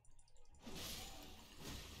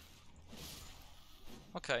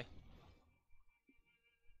 Okay.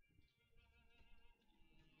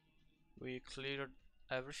 We cleared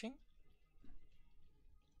everything.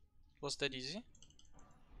 Was that easy?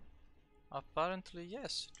 Apparently,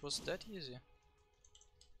 yes, it was that easy.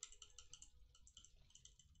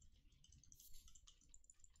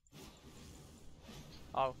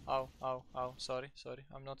 Ow, ow, ow, ow. Sorry, sorry.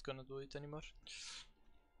 I'm not gonna do it anymore.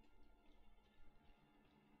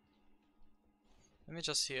 Let me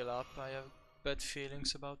just heal up. I have bad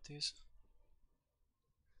feelings about this.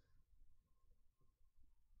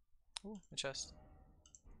 Ooh, a chest.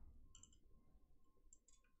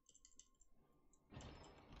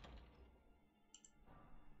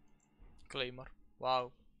 Claymore.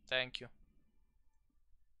 Wow, thank you.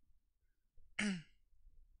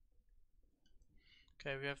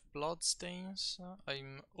 Okay, we have bloodstains.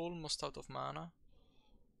 I'm almost out of mana.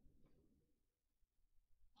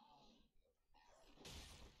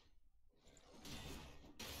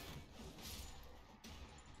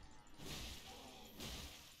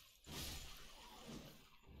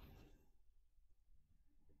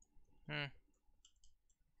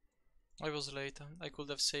 I was late. I could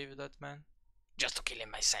have saved that man. Just to kill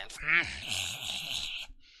him myself.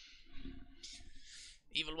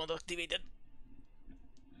 Evil mode activated.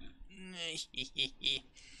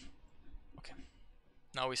 Okay.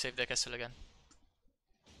 Now we save the castle again.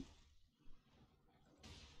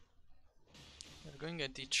 They're going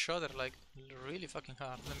at each other like really fucking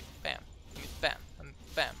hard. Let me bam. Let me bam. Let me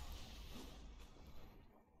bam.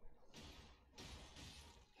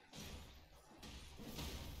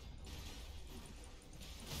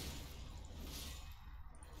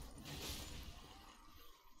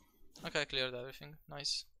 Okay, I cleared everything.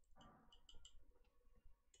 Nice.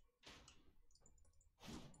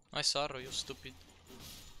 Nice arrow, you stupid.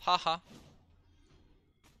 Haha.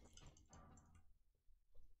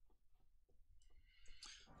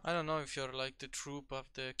 I don't know if you're like the troop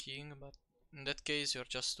of the king, but in that case you're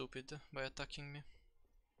just stupid by attacking me.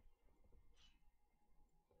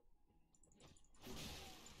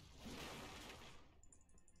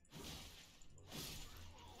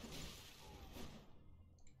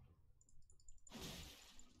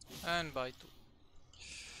 And by 2.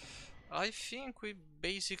 I think we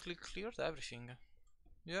basically cleared everything.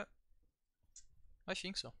 Yeah, I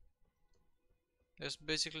think so. There's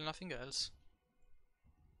basically nothing else.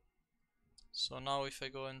 So now if I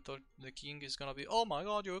go and talk to the king, it's gonna be, oh my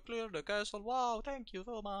god, you cleared the castle, wow, thank you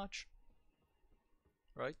so much.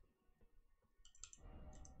 Right?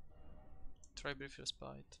 Try brief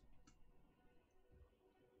respite.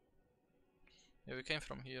 Yeah, we came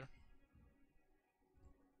from here.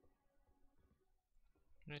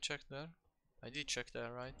 Can you check there? I did check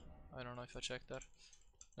there, right? I don't know if I checked there.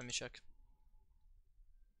 Let me check.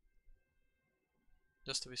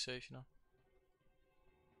 Just to be safe, you know.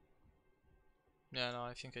 Yeah, no,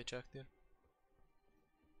 I think I checked here.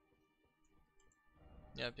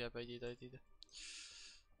 Yep, yep, I did.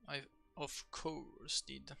 I of course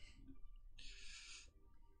did.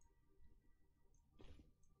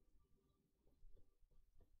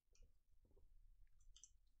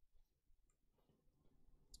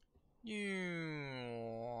 You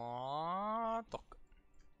talk.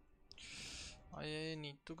 I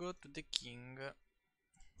need to go to the king.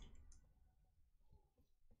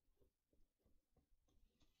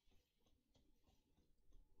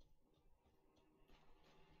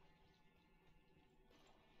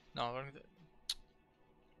 No, it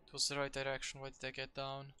was the right direction. Why did I get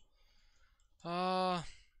down? I'm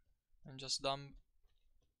just dumb.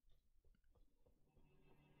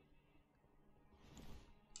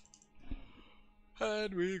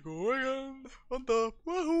 And we go again on top.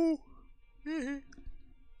 Wahoo!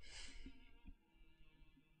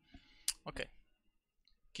 Okay.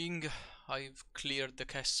 King, I've cleared the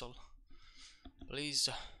castle. Please.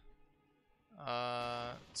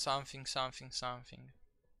 Something.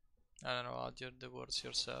 I don't know, add the words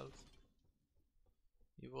yourself.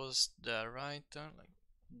 He was there, right? Like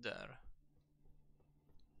there.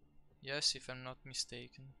 Yes, if I'm not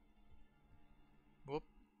mistaken. Whoop,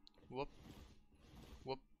 whoop,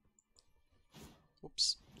 whoop,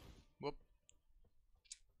 whoops, whoop.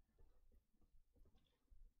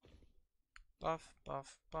 Puff,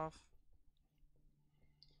 puff, puff.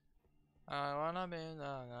 I wanna be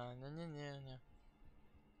na na na na na na.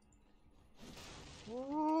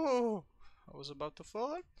 Whoa! I was about to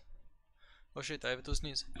fall. Oh shit, I have to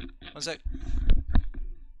sneeze. One sec.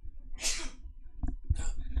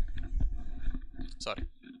 Sorry.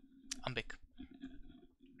 I'm back.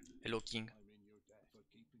 Hello, King. I'm in your debt for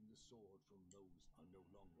keeping the sword from those are no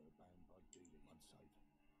longer bound by dealing on site.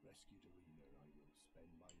 Rescued Arena, I will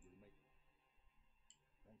spend my remake.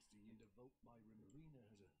 Thanks to you, devote my Arena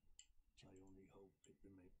has a. I only hope it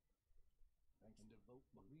remains. Thanks and devote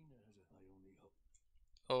my Arena has a. I only hope.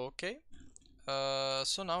 Okay.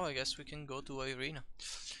 So now I guess we can go to Irina.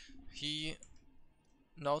 He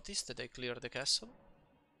noticed that I cleared the castle.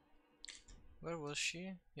 Where was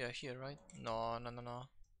she? Yeah, here, right? No, no, no, no.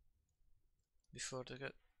 Before the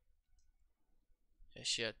cat. Yeah,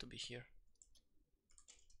 she had to be here.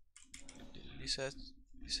 This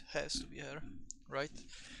has to be her, right?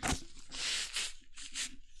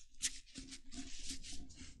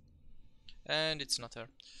 And it's not her.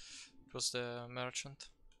 It was the merchant.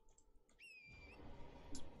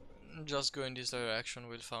 Just go in this direction.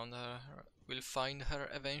 We'll find her. We'll find her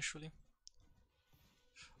eventually.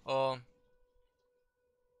 Oh.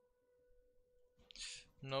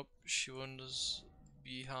 Nope, she was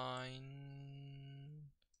behind,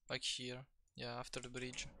 like here. Yeah, after the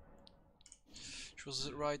bridge. She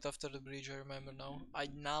was right after the bridge, I remember now. I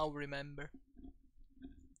now remember.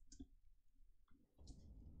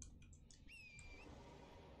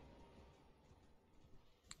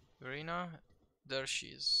 Verena, there she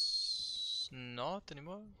is. Not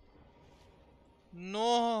anymore.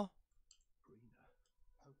 No! Arena,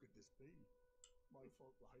 how could this be? My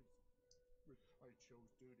fault, right? I chose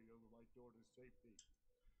duty over my daughter's safety.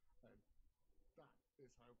 And that is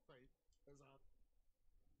how fate has had.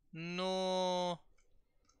 No!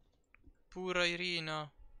 Poor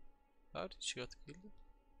Irina. How did she get killed?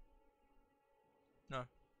 No.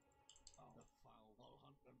 The foul, I'll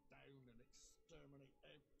hunt them down and exterminate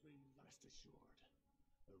every last assured.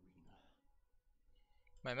 Arena.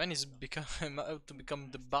 My man is about to become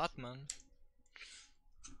the Batman.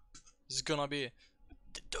 It's gonna be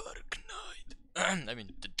the Dark Knight. I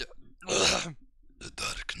mean, the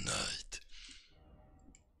Dark Knight.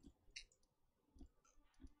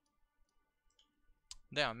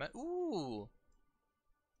 Damn, man. Ooh!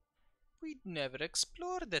 We never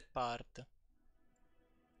explored that part.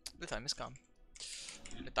 The time has come.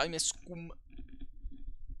 The time has come.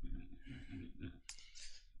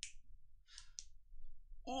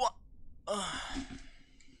 Ooh.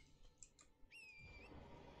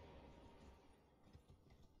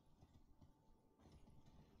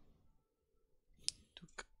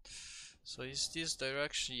 So is this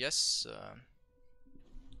direction? Yes.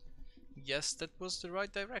 Yes, that was the right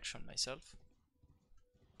direction, myself.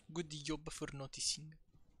 Good job for noticing.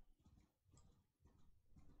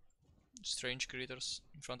 Strange critters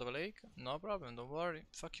in front of a lake? No problem, don't worry.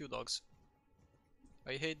 Fuck you, dogs.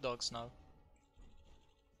 I hate dogs now.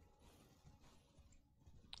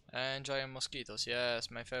 And giant mosquitoes. Yes,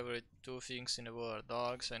 my favorite two things in the world.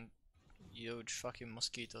 Dogs and huge fucking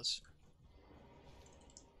mosquitoes.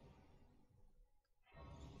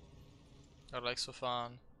 They're like so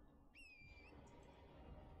fun.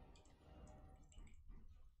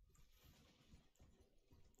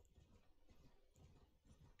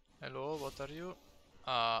 Hello, what are you?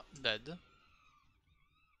 Dead.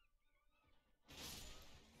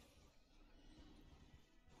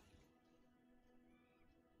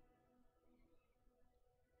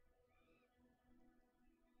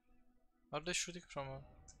 Are they shooting from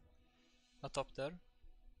a top there?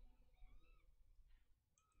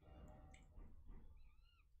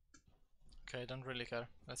 Okay, I don't really care.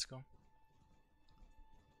 Let's go.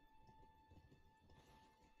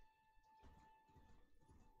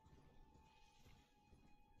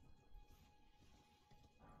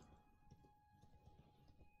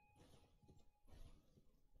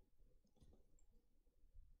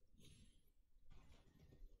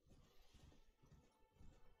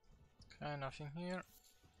 Okay, nothing here.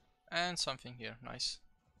 And something here. Nice.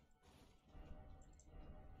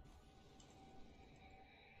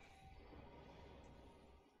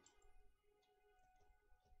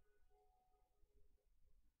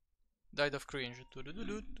 Died of cringe.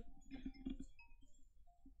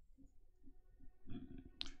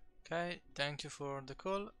 Okay, Okay, thank you for the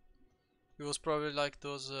call. It was probably like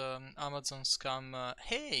those Amazon scam.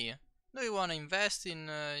 Hey, do you wanna invest in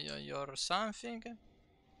your something?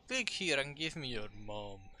 Click here and give me your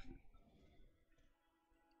mom.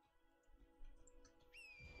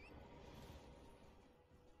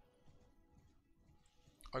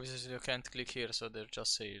 Obviously you can't click here, so they'll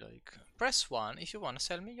just say like, press 1 if you wanna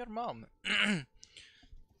sell me your mom. And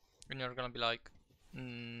you're gonna be like,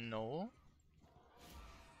 no.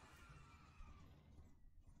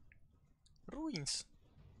 Ruins.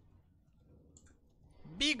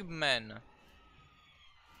 Big man.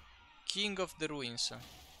 King of the ruins.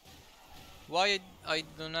 Why I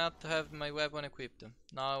do not have my weapon equipped?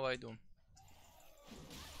 Now I do.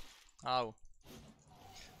 Ow.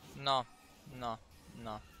 No. No.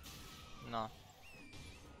 No. No.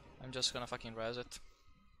 I'm just gonna fucking res it.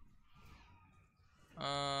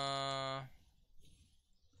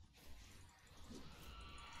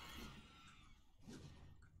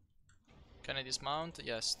 Can I dismount?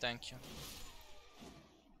 Yes, thank you.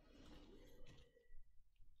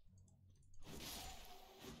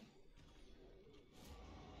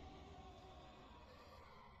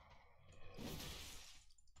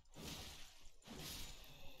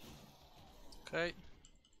 Okay.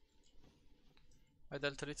 I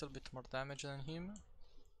dealt a little bit more damage than him.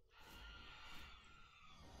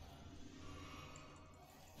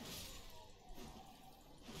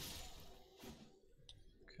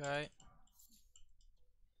 Okay.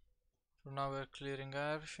 For now we're clearing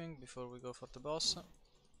everything before we go for the boss.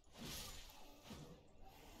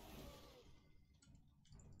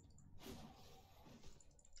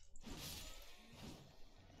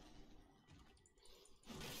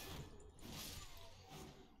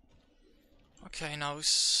 Okay, now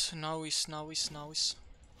is.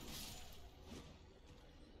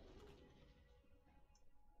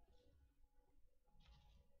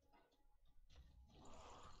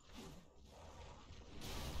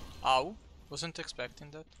 Ow, wasn't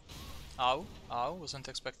expecting that. Ow, wasn't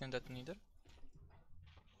expecting that neither.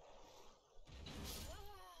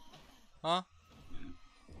 Huh?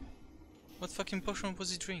 What fucking potion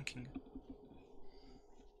was he drinking?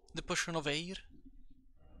 The potion of air?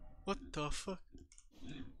 What the fuck?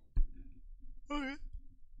 Okay.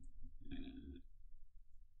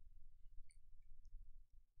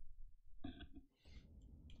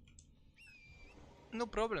 No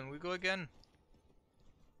problem, we go again.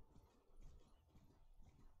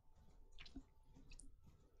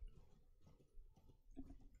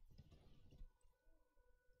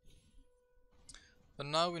 But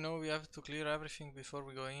now we know we have to clear everything before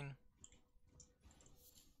we go in.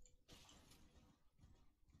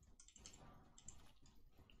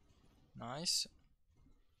 Nice.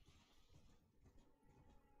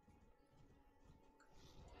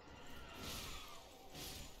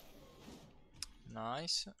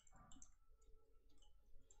 Nice.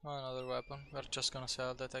 Oh, another weapon. We're just gonna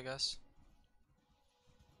sell that, I guess.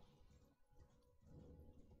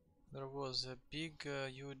 There was a big,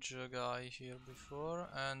 huge guy here before,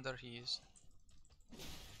 and there he is.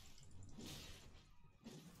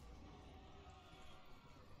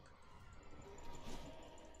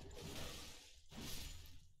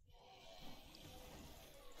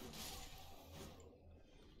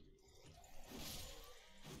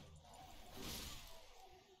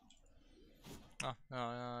 Ah,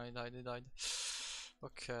 no, he died.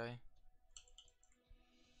 Okay.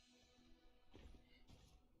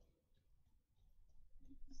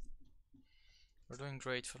 We're doing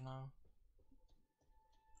great for now.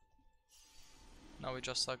 Now we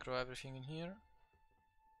just aggro everything in here.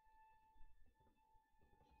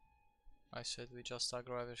 I said we just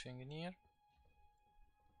aggro everything in here.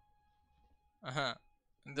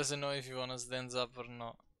 It doesn't know if you wanna stand up or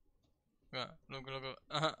not. Yeah, look.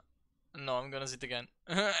 No, I'm gonna sit again.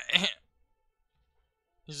 You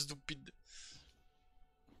stupid.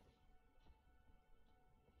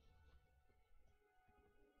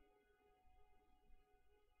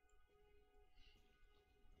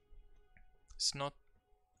 It's not.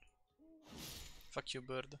 Fuck you,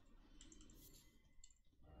 bird.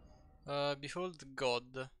 Behold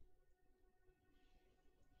God.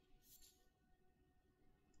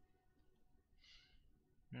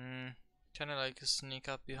 Can I like sneak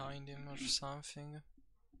up behind him or something?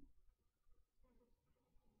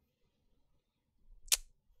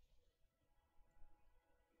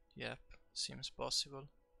 Yep, seems possible.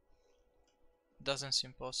 Doesn't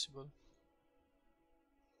seem possible.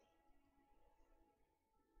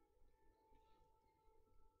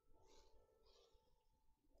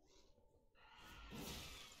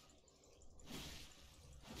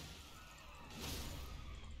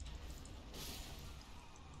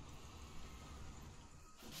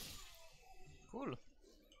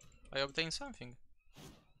 I obtained something.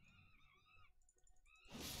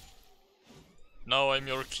 Now I'm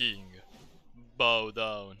your king. Bow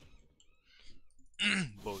down.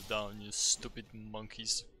 Bow down, you stupid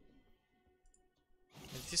monkeys.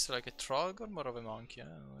 Is this like a trog or more of a monkey?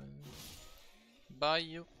 Buy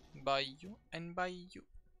you, and buy you.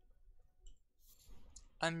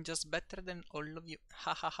 I'm just better than all of you.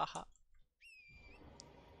 Ha ha ha ha.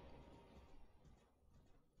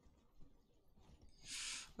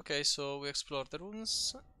 Okay, so we explored the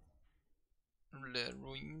ruins. The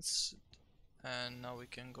ruins. And now we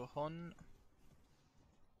can go on.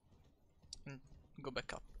 And go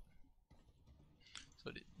back up.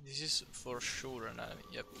 So this is for sure an enemy,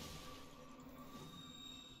 yep.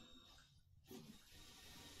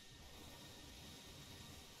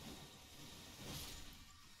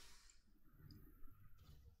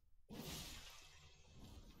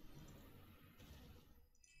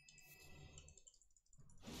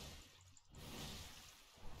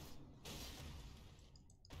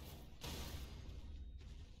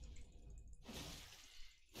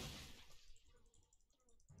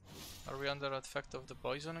 Are we under effect of the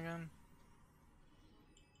poison again?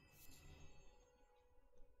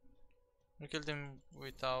 We killed him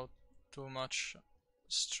without too much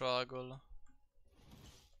struggle.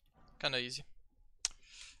 Kinda easy.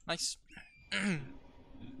 Nice.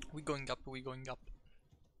 We going up, we going up.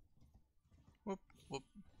 Whoop, whoop,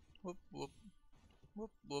 whoop, whoop,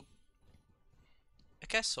 whoop, whoop. A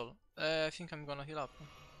castle. I think I'm gonna heal up.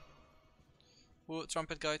 Ooh,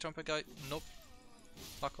 trumpet guy, trumpet guy. Nope.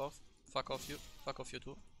 Fuck off. Fuck off you. Fuck off you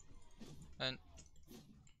too. And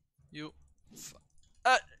you.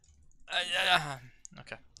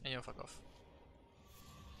 Okay, and you fuck off.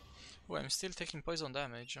 Oh, I'm still taking poison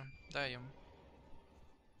damage. Damn.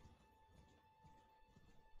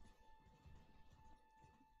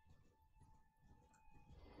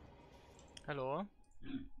 Hello?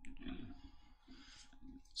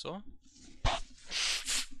 So?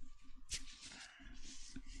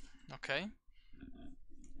 Okay.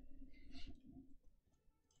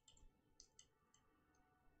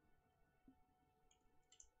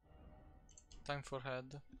 Time for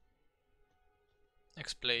head.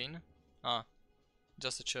 Explain. Ah,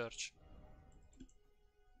 just a church.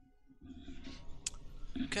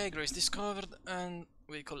 Okay, Grace discovered, and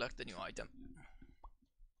we collect the new item.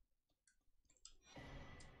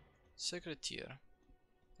 Sacred Tear.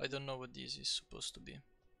 I don't know what this is supposed to be.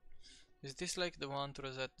 Is this like the one to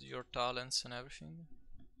reset your talents and everything?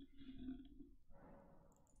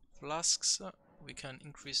 Flasks. We can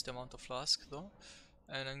increase the amount of flasks though.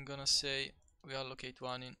 And I'm gonna say we allocate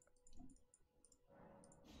one in.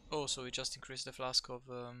 Oh, so we just increase the flask of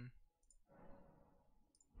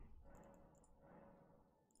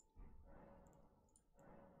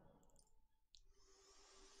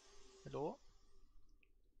Hello?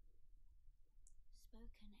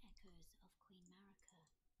 Spoken echoes of Queen Marika.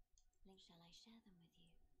 Shall I share them with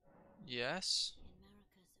you? Yes. In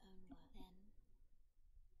Marika's own words. Then,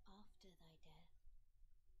 after thy death,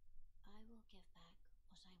 I will give back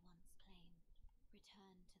what I once claimed.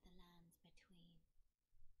 Return to the lands between.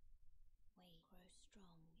 Way grow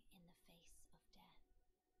strong in the face of death.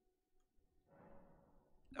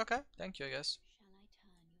 Okay, thank you, I guess. Shall I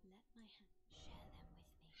turn you? Let my hand share them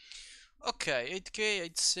with me. Okay, 8k,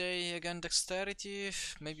 I'd say again dexterity,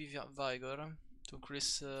 maybe vigor to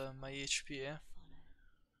increase my HP. Follow.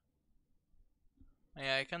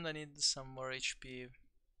 Yeah, I kinda need some more HP,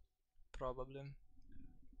 probably.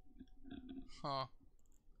 Huh.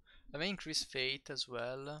 I may increase fate as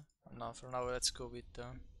well. No, for now let's go with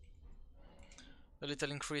a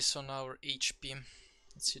little increase on our HP.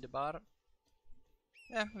 Let's see the bar.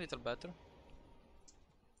 Yeah, a little better.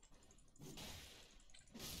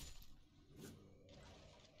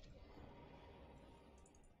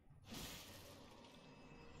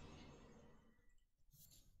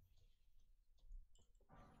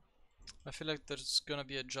 I feel like there's gonna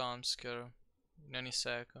be a jump scare in any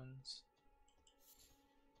seconds.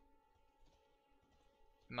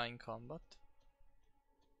 Am I in combat?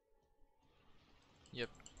 Yep,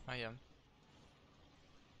 I am.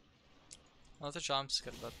 Not a jump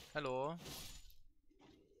scare, but hello.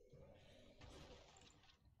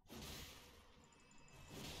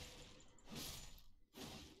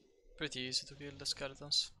 Pretty easy to kill the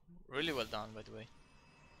skeletons. Really well done, by the way.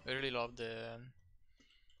 I really love the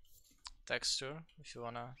texture, if you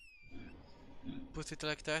wanna put it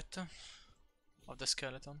like that, of the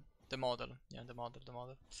skeleton. The model, yeah, the model.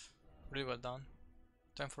 Really well done.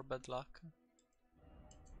 Time for bad luck.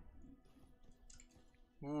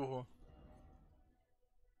 Ooh.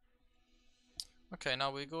 Okay,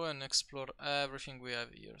 now we go and explore everything we have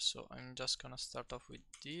here. So I'm just gonna start off with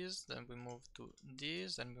this, then we move to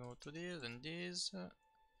this, then we move to this, and this.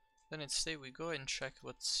 Then instead we go and check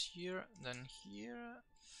what's here, then here.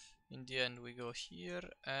 In the end we go here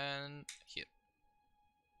and here.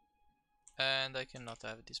 And I cannot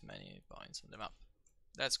have this many points on the map.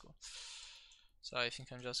 That's cool. So I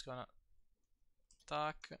think I'm just gonna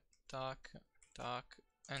tack, tack, tack,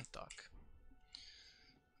 and tack.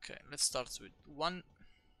 Okay, let's start with one.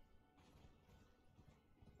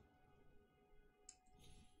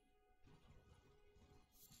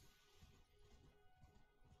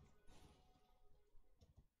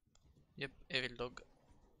 Yep, evil dog.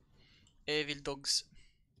 Evil dogs.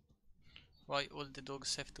 Why all the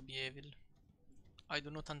dogs have to be evil? I do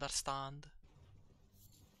not understand.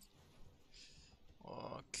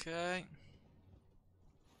 Okay.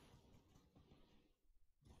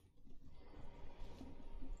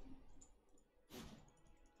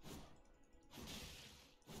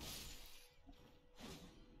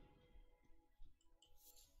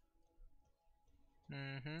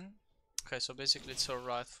 Okay, so basically it's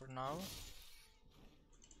alright for now.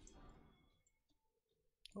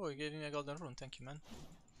 Oh, you gave me a golden rune, thank you, man.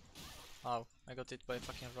 Oh, I got it by a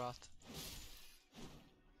fucking rat.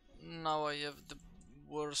 Now I have the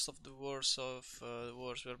worst of the worst of the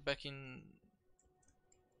worst. We're back in...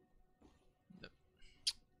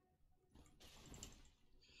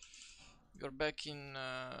 You're back in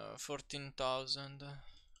 14,000,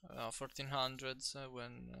 1400s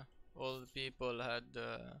when all the people had...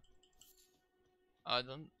 I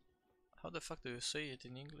don't... How the fuck do you say it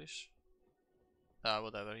in English? Ah,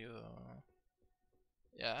 whatever, you...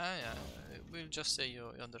 yeah, we'll just say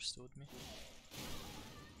you understood me.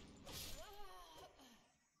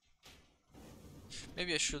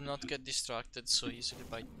 Maybe I should not get distracted so easily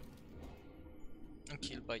by... and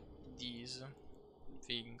killed by these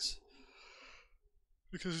things.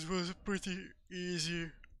 Because it was a pretty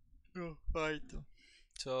easy fight.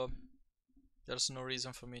 So, there's no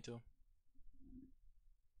reason for me to...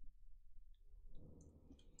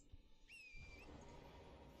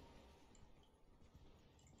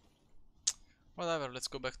 Whatever, let's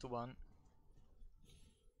go back to one.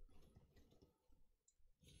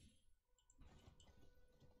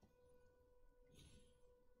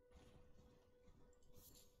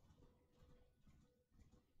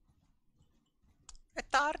 A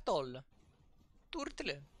turtle!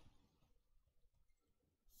 Turtle!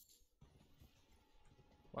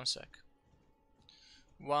 One sec.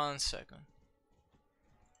 1 second.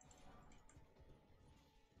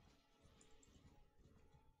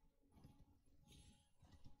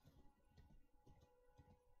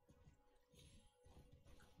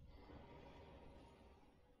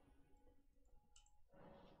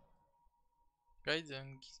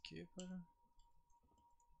 Guardian Gatekeeper.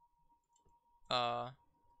 Am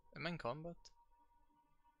I in combat?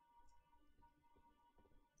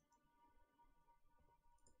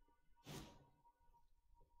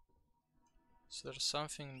 So there's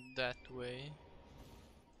something that way.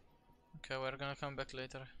 Okay, we're gonna come back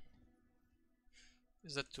later.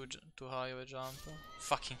 Is that too high of a jump?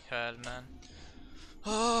 Fucking hell, man.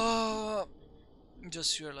 Ah,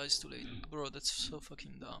 just realized too late. Bro, that's so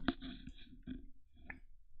fucking dumb.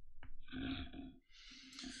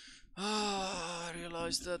 Ah, I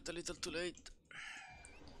realized that a little too late.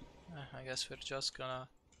 I guess we're just gonna...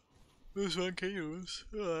 This one can use.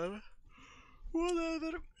 Whatever.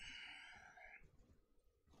 Whatever.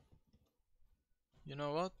 You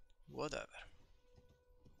know what? Whatever.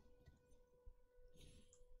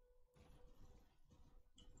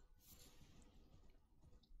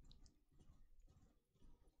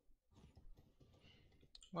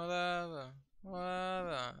 Whatever.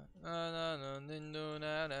 Whatever. Na na na na na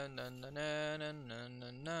na na na na na na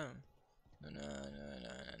na na. Na na na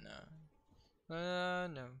na na. Na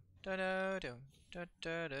na. Da da da. Da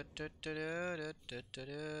da da da da da da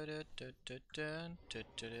da da da da da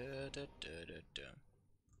da da da.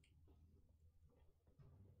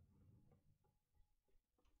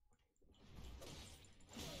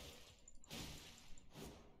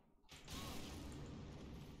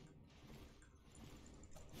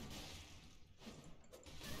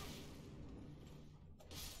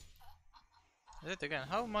 Is it again?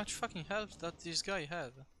 How much fucking health does this guy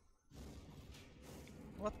have?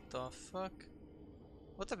 What the fuck?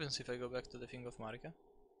 What happens if I go back to the thing of Marika?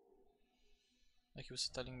 Like he was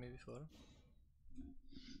telling me before.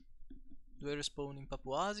 Do I respawn in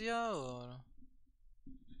Papuasia or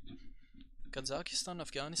Kazakhstan,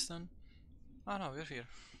 Afghanistan? Ah no, we're here.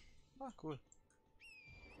 Ah, cool.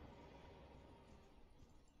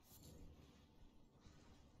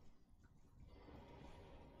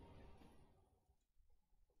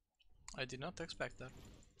 I did not expect that.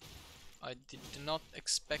 I did not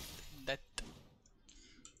expect that.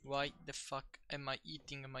 Why the fuck am I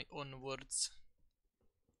eating my own words?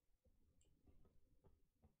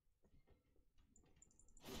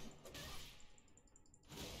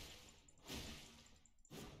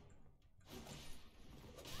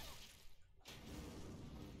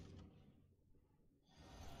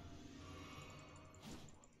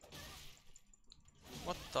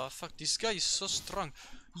 What the fuck? This guy is so strong.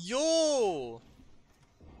 Yo!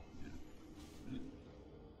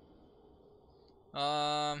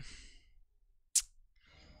 I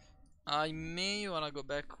may wanna go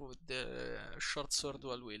back with the short sword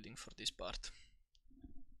while wielding for this part.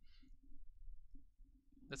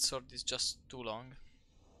 That sword is just too long.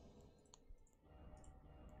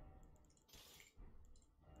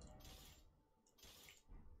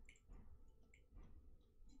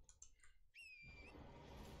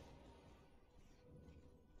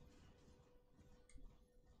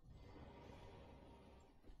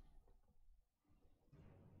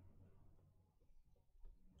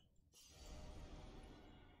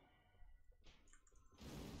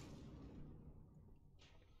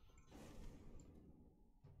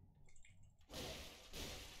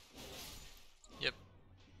 Yep.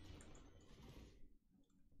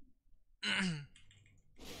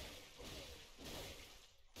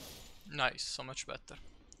 Nice, so much better.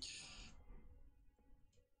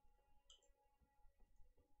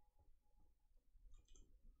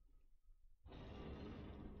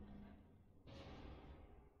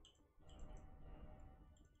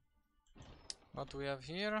 What do we have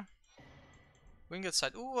here? Winged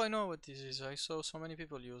side. Oh, I know what this is. I saw so many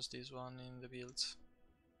people use this one in the builds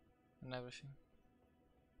and everything.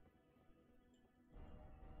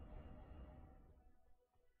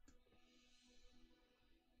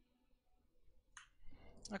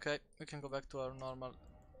 Okay, we can go back to our normal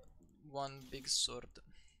one big sword.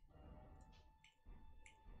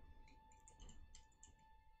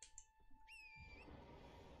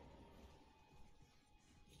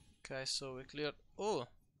 Okay, so we cleared. Oh!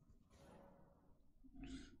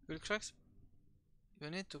 Will cracks. You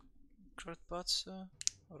need to craft pots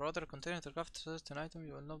or other container to craft a certain item.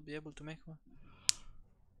 You will not be able to make one.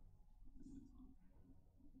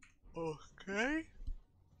 Okay.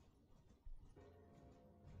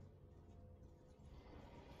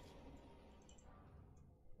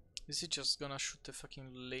 Is he just gonna shoot a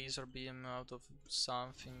fucking laser beam out of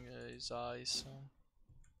something, his eyes,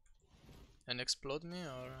 and explode me,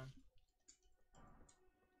 or?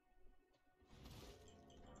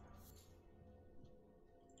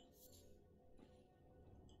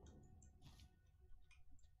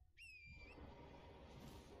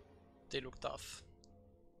 They look tough.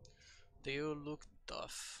 They all look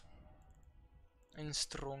tough. And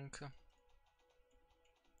strong.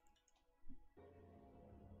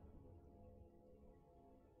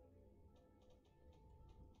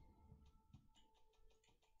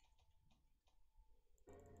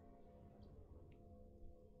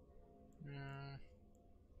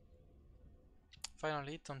 Final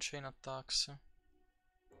hit on chain attacks.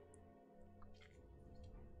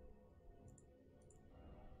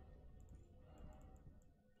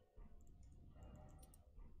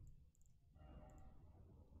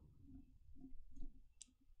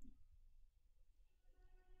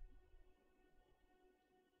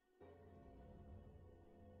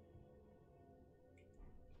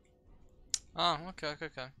 Ah, okay.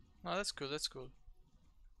 Oh, that's cool, that's cool.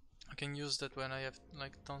 I can use that when I have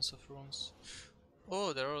like tons of runes.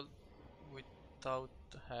 Oh, they're all without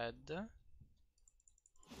head.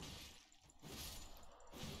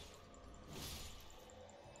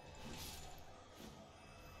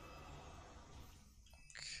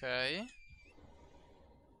 Okay.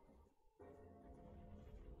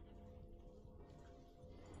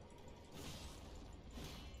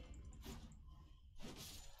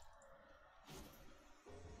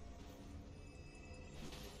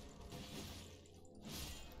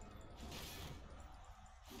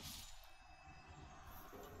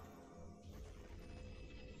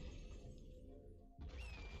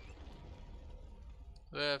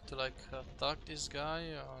 Do I have to like attack this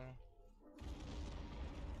guy or?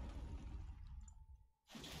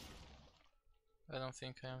 I don't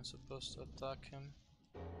think I am supposed to attack him.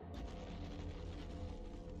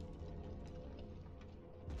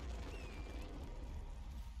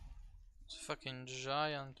 It's a fucking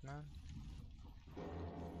giant, man.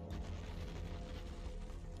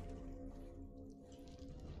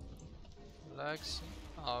 Legs.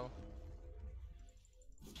 Ow.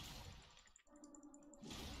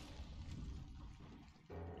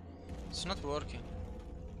 It's not working.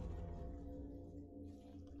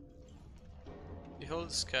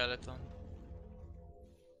 Behold skeleton.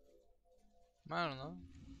 I don't know.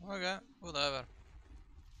 Okay, whatever.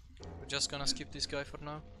 We're just gonna skip this guy for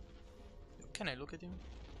now. Can I look at him?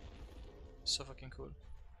 So fucking cool.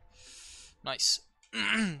 Nice.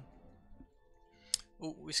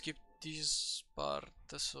 Oh, we skipped this part,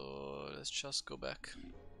 so let's just go back.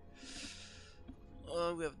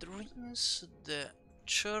 We have the ruins, the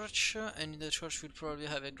church, and the church will probably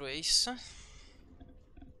have a grace.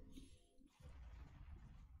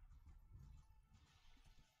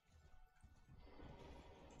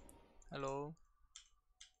 Hello.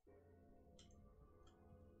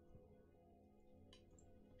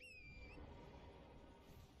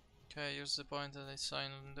 Okay, here's the point that I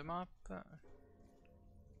signed on the map.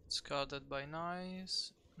 It's guarded by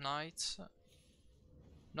knights.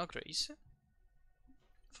 No grace?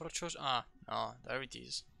 For a church? Ah, no, there it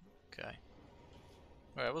is. Okay.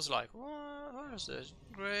 Well, I was like, what? Where's the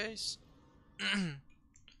grace?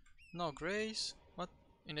 No grace? What?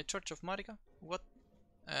 In the Church of Marika? What?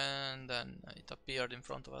 And then it appeared in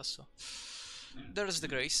front of us, so there's the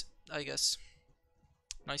grace, I guess.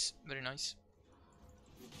 Nice, very nice.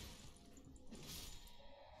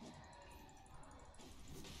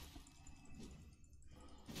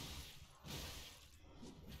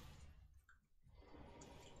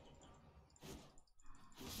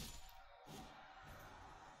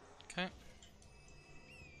 Okay.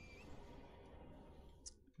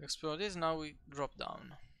 We explore this, now we drop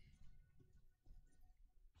down.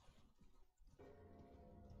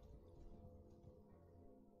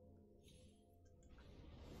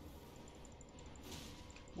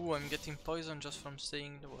 Ooh, I'm getting poisoned just from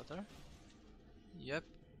staying in the water. Yep.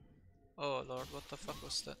 Oh lord, what the fuck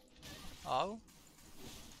was that? Ow.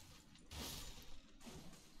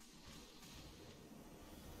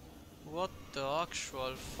 What the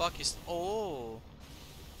actual fuck is... Oh!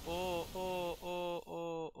 Oh, oh, oh,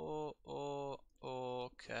 oh, oh, oh,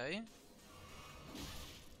 okay.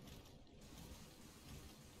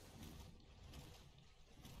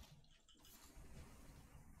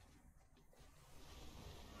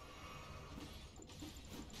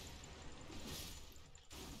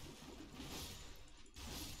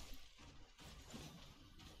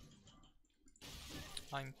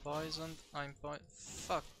 I'm poisoned,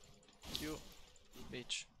 fuck you,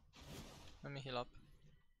 bitch. Let me heal up.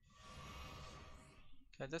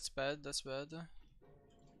 Okay, that's bad, that's bad.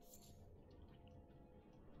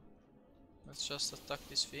 Let's just attack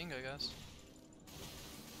this thing, I guess.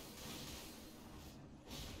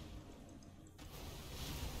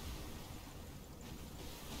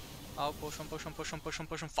 Ow, potion, potion, potion, potion,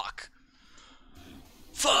 potion, fuck!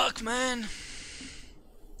 Fuck, man!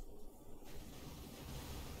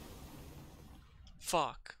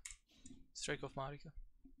 Fuck. Strike of Marika.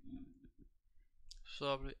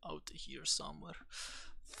 Probably out here somewhere.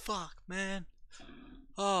 Fuck, man.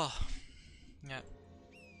 Oh, yeah.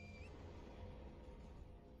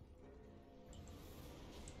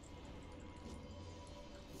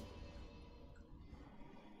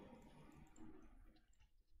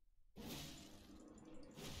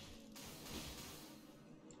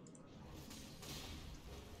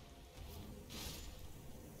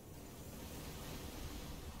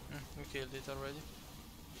 We killed it already.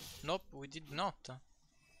 Nope, we did not.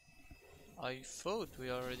 I thought we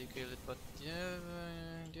already killed it, but yeah,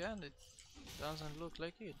 in the end it doesn't look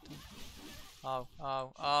like it. Ow,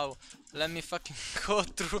 ow, ow. Let me fucking go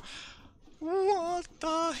through. What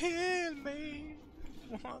the hell, man?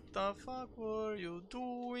 What the fuck were you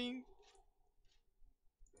doing?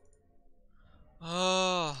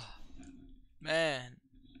 Oh, man.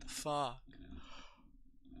 The fuck.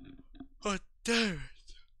 Oh, damn it.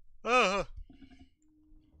 Oh.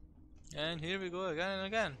 And here we go again and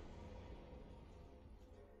again.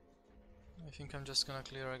 I think I'm just gonna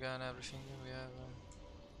clear again everything we have.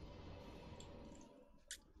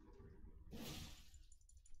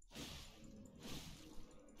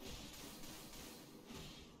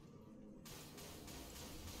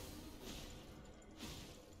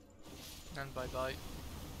 And bye bye.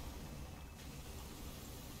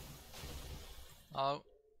 Oh,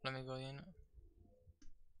 let me go in.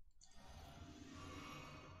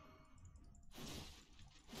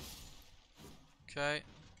 Okay,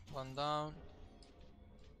 one down.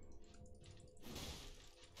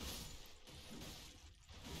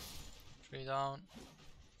 Three down.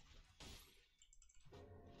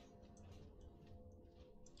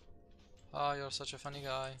 Ah, you're such a funny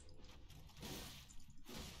guy.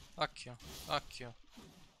 Fuck you, fuck you.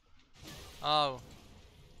 Oh,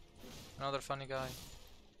 another funny guy.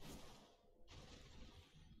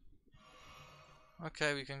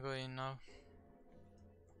 Okay, we can go in now.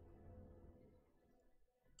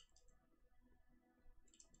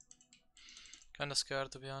 Kinda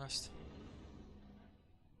scared, to be honest.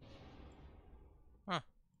 Huh.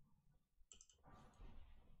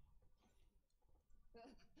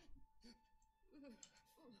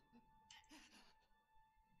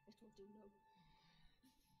 It will do no.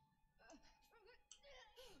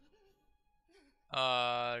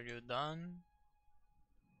 Are you done?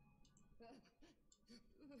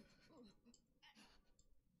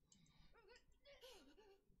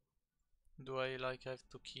 Do I like have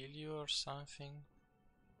to kill you or something?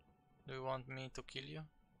 Do you want me to kill you?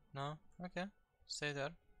 No? Okay. Stay there.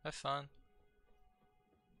 Have fun.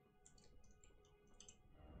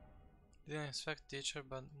 Didn't expect teacher,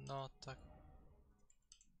 but no attack.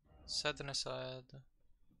 Sadness ahead.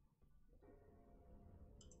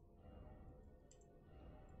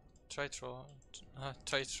 Try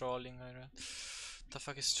trolling, I read. The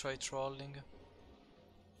fuck is try trolling?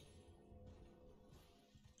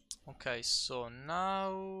 Okay, so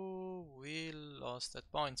now we lost that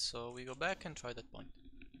point, so we go back and try that point.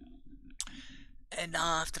 And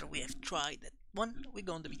after we have tried that one, we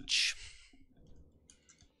go on the beach.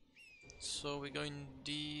 So we go in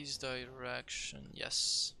this direction,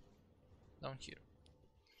 yes. Down here.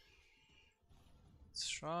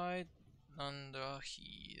 Let's right under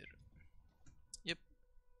here. Yep.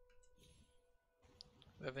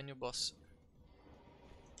 We have a new boss.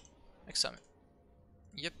 Examine.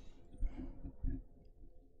 Yep.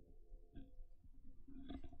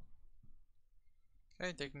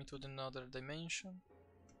 Okay, take me to another dimension.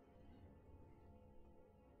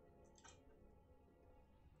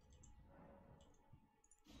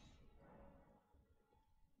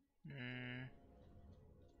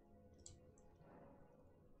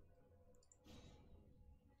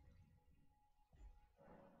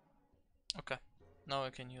 Okay, now I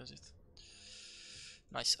can use it.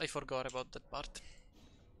 Nice, I forgot about that part.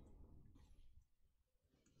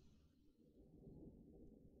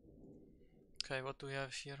 Okay, what do we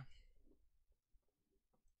have here?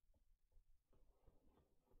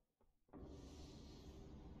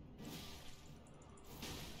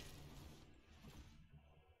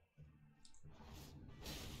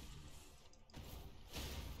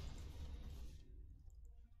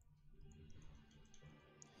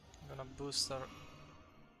 I'm gonna boost our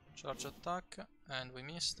charge attack, and we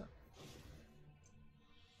missed.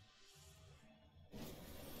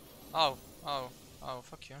 Ow, ow, ow,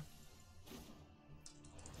 fuck you.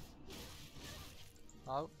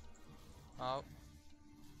 Ow, ow,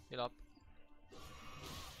 heal up.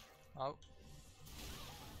 Ow,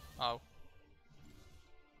 ow.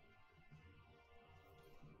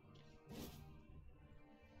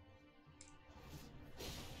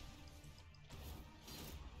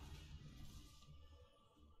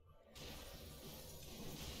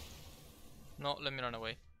 No, let me run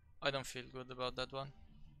away. I don't feel good about that one.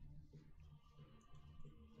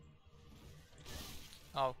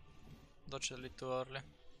 Ow, dodged a little too early.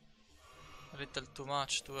 A little too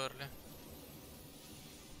much too early.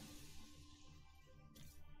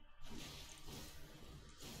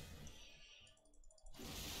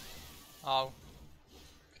 Ow.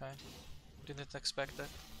 Okay, didn't expect that.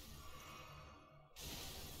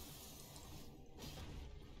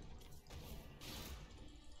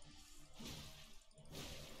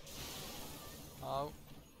 Ow.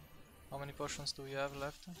 How many potions do we have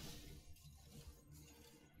left?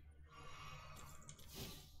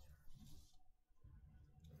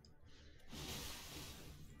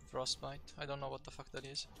 Frostbite. I don't know what the fuck that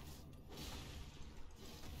is.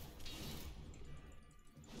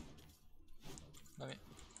 Let me...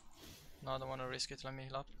 No, I don't wanna risk it. Let me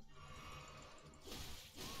heal up.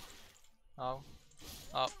 Ow.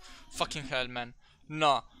 Ow. Fucking hell, man.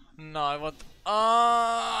 No. No, I want...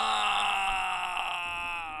 Ah!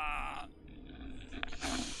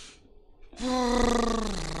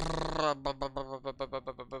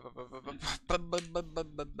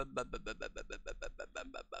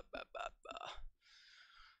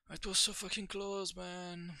 It was so fucking close,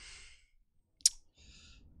 man.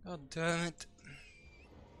 God damn it.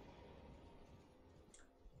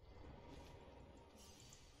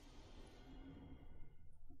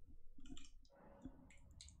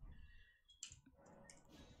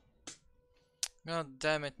 God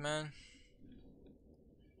damn it, man.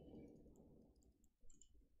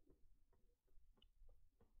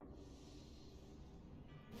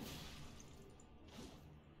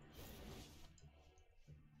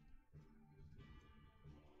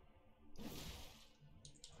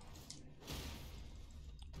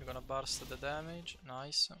 We're gonna burst the damage.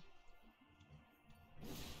 Nice.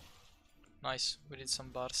 Nice, we did some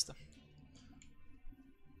burst.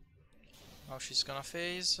 Now she's gonna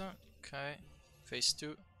phase. Okay, phase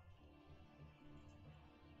 2.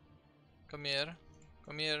 Come here.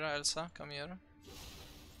 Come here, Elsa. Come here.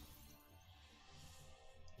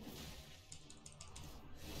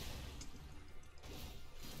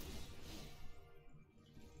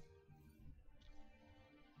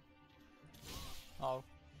 Oh.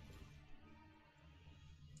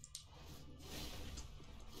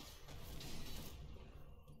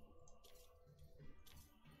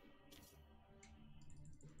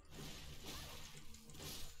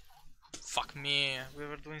 Fuck me, we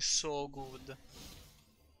were doing so good.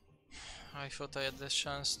 I thought I had the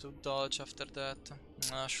chance to dodge after that.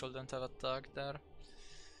 I shouldn't have attacked there.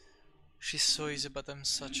 She's so easy, but I'm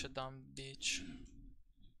such a dumb bitch.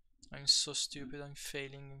 I'm so stupid, I'm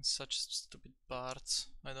failing in such stupid parts.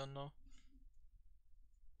 I don't know.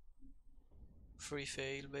 Free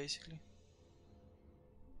fail, basically.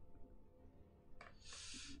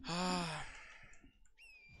 Ah.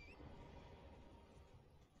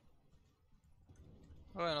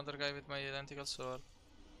 Oh, another guy with my identical sword.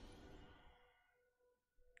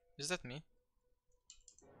 Is that me?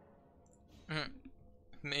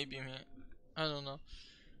 Maybe me. I don't know.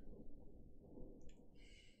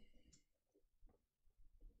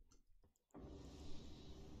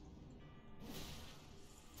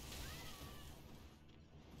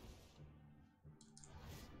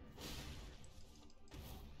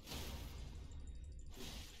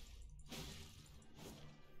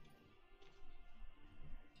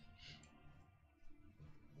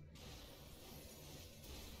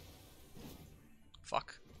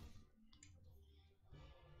 Fuck.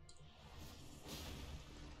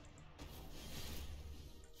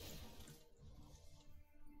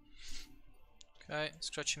 Okay,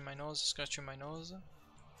 scratching my nose, scratching my nose.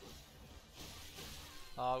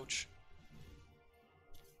 Ouch.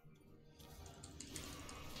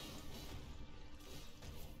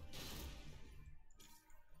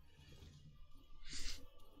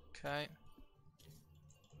 Okay.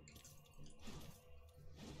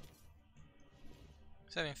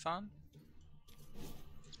 He's having fun.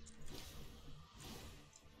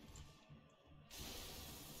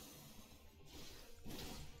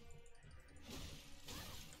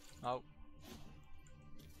 Oh.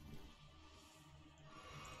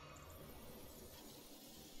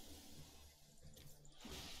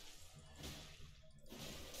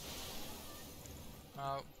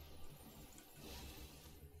 Oh.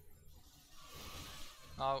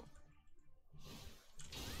 Oh.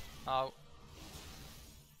 Oh.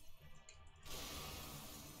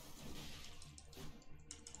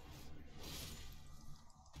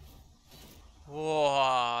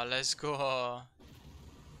 Whoa, let's go.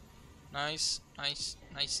 Nice, nice,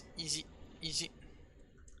 nice, easy, easy.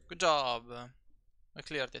 Good job. I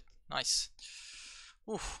cleared it. Nice.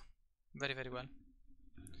 Oof. Very, very well.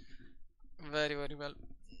 Very, very well.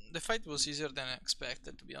 The fight was easier than I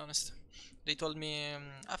expected, to be honest. They told me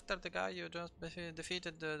after the guy you just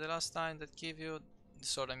defeated the last time that gave you the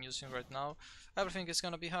sword I'm using right now, everything is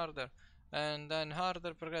gonna be harder. And then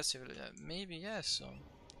harder progressively. Maybe yes, so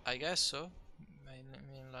I guess so. I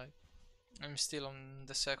mean, like, I'm still on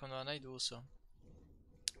the second one I do, so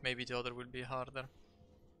maybe the other will be harder.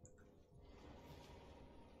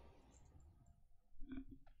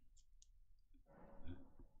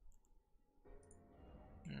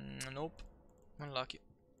 Nope. Unlucky.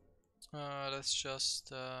 Let's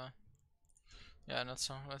just yeah, not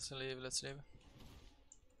so. Let's leave. Let's leave.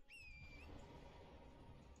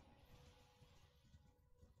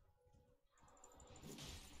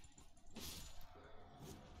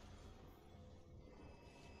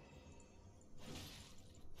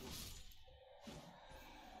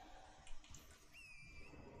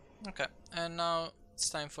 Okay, and now it's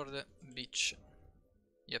time for the beach.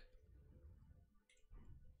 Yep.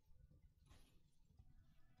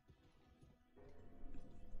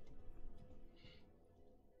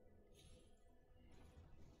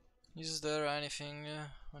 Is there anything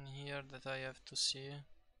on here that I have to see?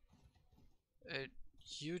 A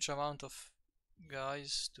huge amount of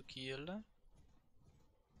guys to kill.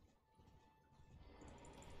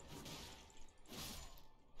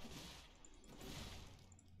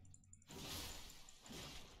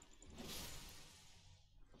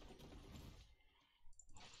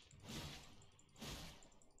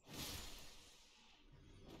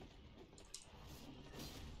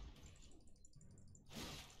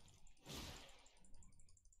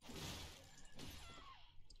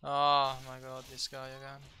 Oh my god, this guy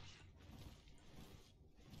again.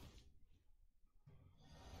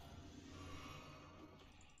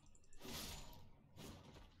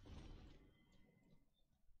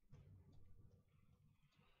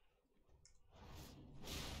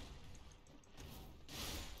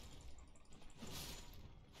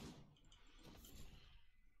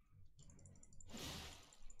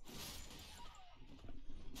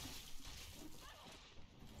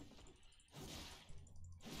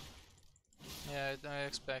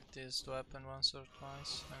 expect this to happen once or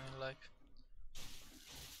twice. I mean, like...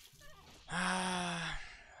 Ah,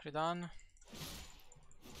 redone.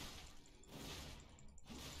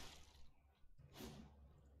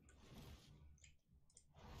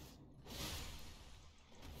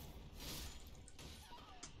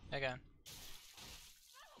 Again.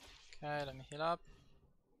 Okay, let me heal up.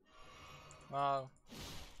 Wow.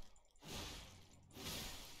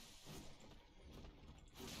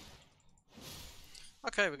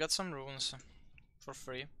 Okay, we got some runes for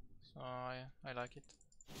free, so I like it.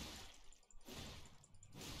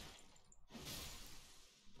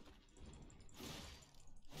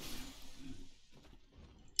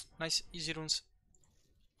 Nice, easy runes.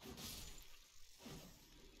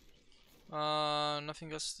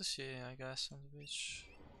 Nothing else to see, I guess, on the beach.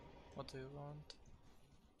 What do you want?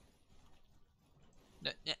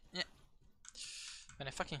 Yeah. And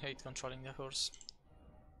I fucking hate controlling the horse.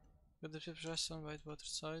 Could the people rest on Whitewater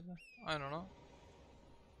side? I don't know.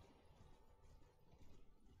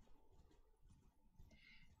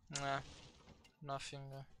 Nah,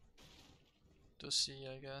 nothing to see,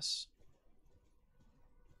 I guess.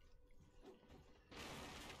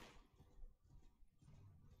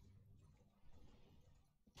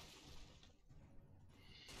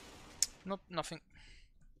 Nope, nothing.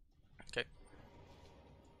 Okay.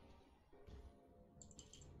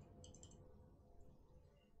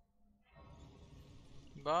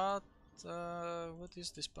 But what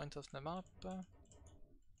is this point of the map? Okay,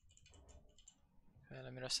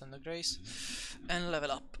 let me rest on the grace and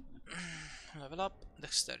level up. Level up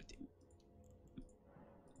dexterity.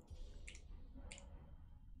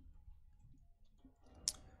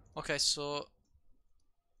 Okay, so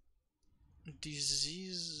this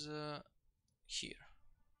is here.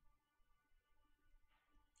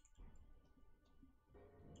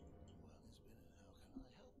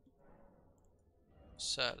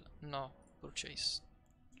 Sell. No. Purchase.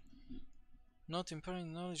 Not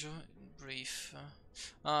impairing knowledge of brief.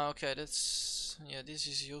 Okay, that's... yeah, this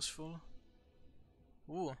is useful.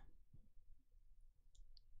 Ooh.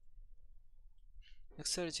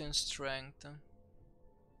 Dexterity and strength.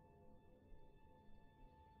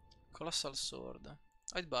 Colossal sword.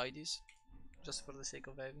 I'd buy this. Just for the sake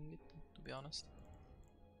of having it, to be honest.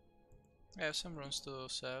 I have some runes to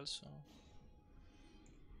sell, so...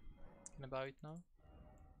 can I buy it now?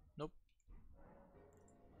 Nope.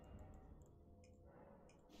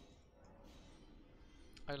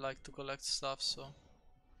 I like to collect stuff, so...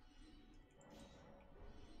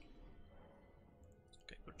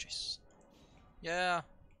 okay, purchase. Yeah,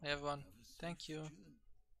 I have one. Thank you.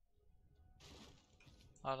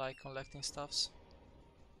 I like collecting stuffs.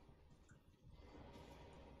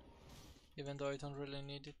 Even though I don't really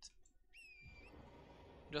need it.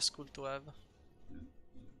 Just cool to have.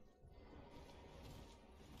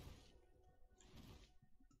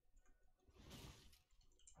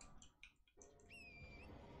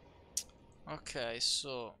 Okay,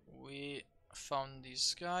 so we found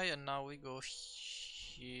this guy and now we go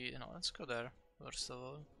here. No, let's go there first of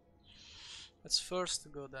all. Let's first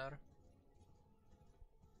go there.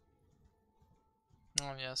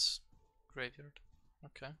 Oh yes, graveyard.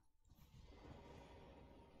 Okay.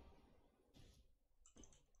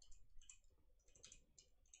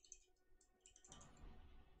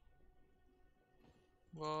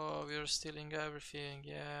 Whoa, we are stealing everything,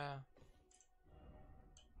 yeah.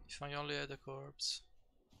 If I only had a corpse.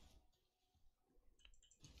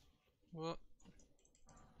 What?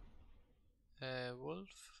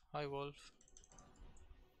 Wolf? Hi, Wolf.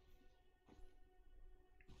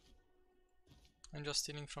 I'm just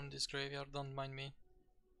stealing from this graveyard, don't mind me.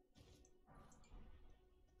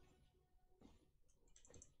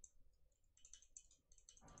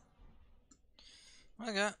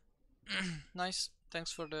 Okay. Nice.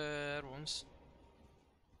 Thanks for the runes.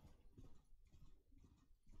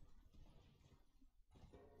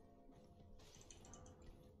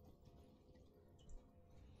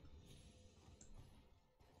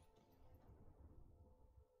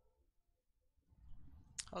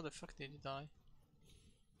 How the fuck did he die?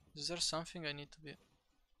 Is there something I need to be...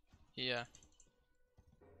 yeah.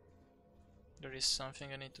 There is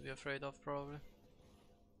something I need to be afraid of, probably.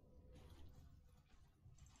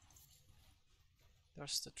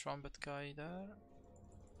 There's the trumpet guy there.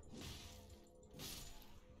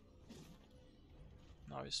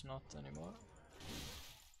 Now he's not anymore.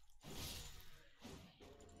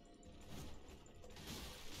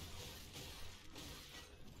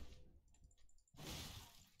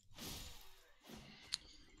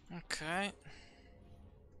 Okay.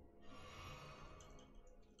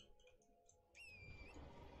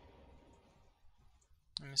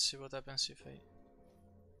 Let me see what happens if I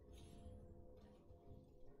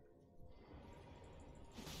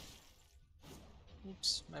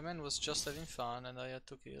Oops, my man was just having fun and I had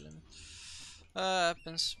to kill him.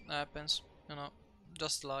 Happens, you know,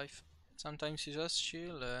 just life. Sometimes you just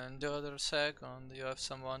chill and the other second you have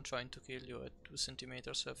someone trying to kill you at 2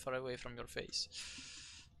 centimeters far away from your face.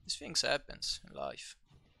 These things happens in life.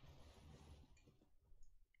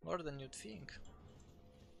 More than you'd think.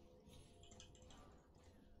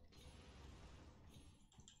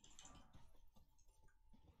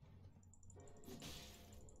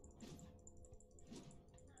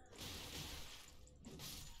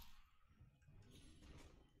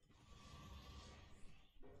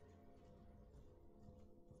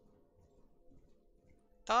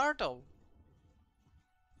 Turtle!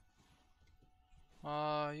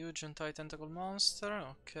 Huge anti-tentacle monster.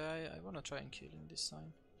 Okay, I wanna try and kill him this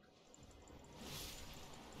time.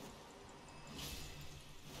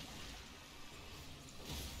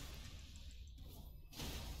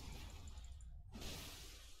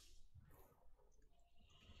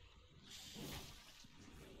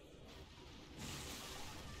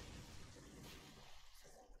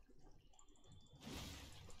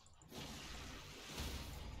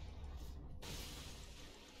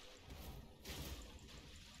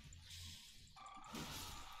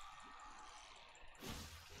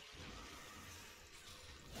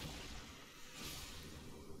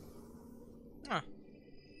 Ah,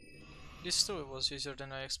 this too was easier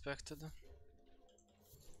than I expected.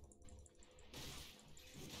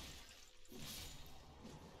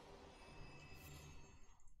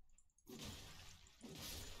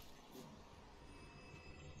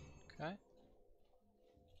 Okay.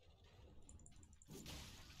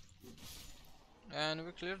 And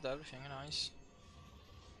we cleared everything, nice.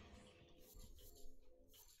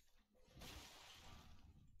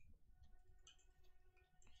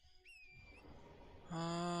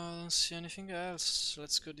 Don't see anything else.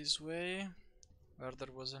 Let's go this way, where there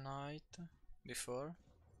was a knight before.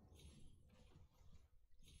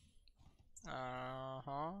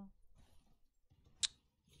 Uh-huh.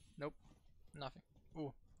 Nope, nothing.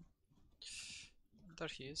 Ooh, there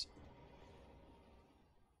he is.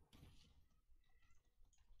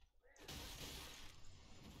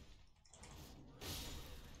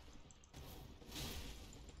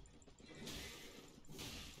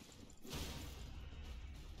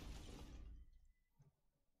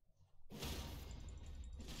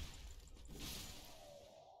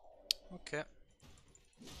 Okay.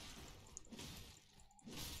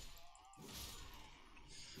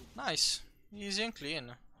 Nice. Easy and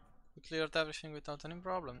clean. We cleared everything without any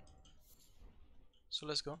problem. So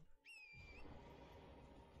let's go.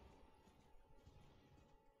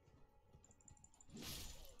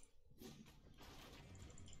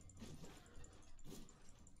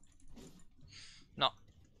 No.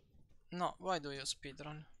 No, why do you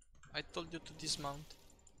speedrun? I told you to dismount.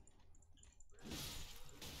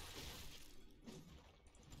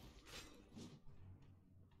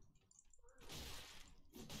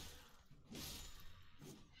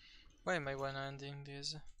 Why am I one-handing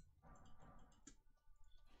this?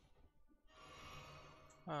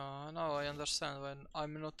 Oh, now I understand when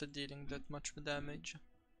I'm not dealing that much damage.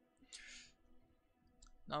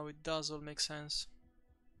 Now it does all make sense.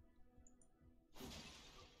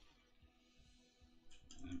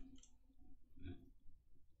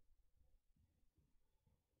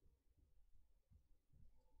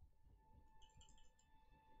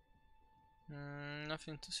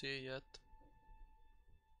 Nothing to see yet.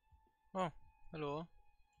 Oh, hello.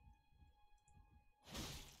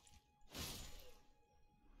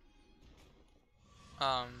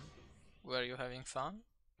 Um, were you having fun?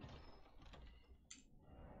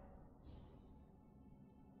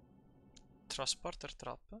 Transporter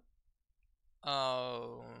trap?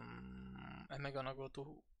 Am I gonna go to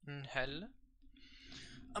in hell?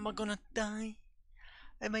 Am I gonna die?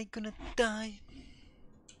 Am I gonna die?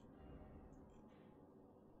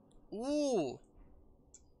 Ooh!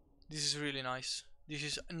 This is really nice. This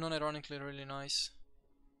is non-ironically really nice.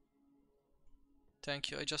 Thank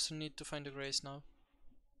you, I just need to find the grace now.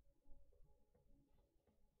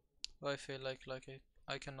 I feel like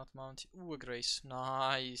I cannot mount. Ooh, a grace.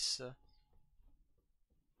 Nice.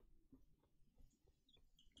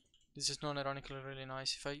 This is non-ironically really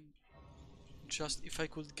nice. If I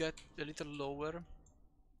could get a little lower,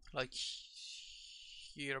 like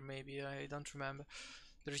here maybe, I don't remember.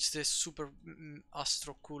 There is this super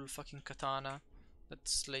astro cool fucking katana that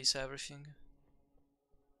slays everything.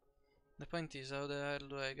 The point is, how the hell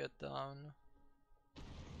do I get down?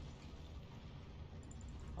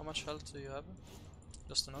 How much health do you have?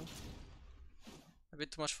 Just to know. A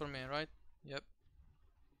bit too much for me, right? Yep.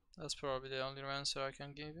 That's probably the only answer I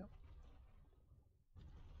can give you.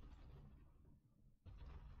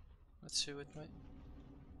 Let's see with my...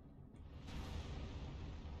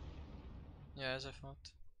 Yeah, as I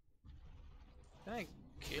thought. Can I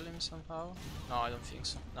kill him somehow? No, I don't think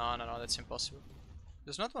so. No, that's impossible.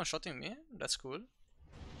 There's not one-shotting me? That's cool.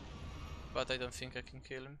 But I don't think I can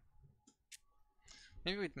kill him.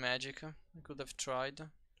 Maybe with magic, I could have tried,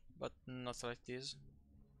 but not like this.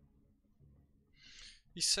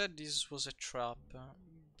 He said this was a trap,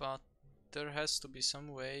 but there has to be some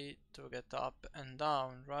way to get up and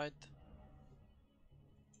down, right?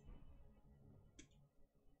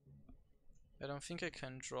 I don't think I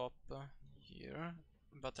can drop here,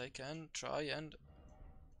 but I can try and...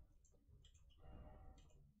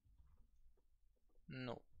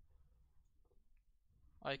 No.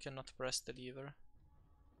 I cannot press the lever.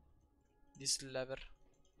 This lever.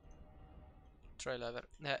 Try lever.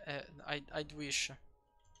 I'd wish.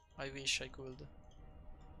 I wish I could.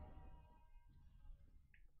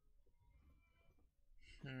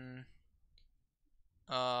 Hmm.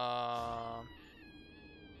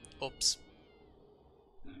 Oops.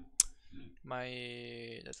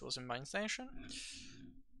 That wasn't my intention.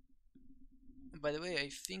 By the way, I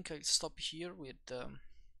think I'll stop here with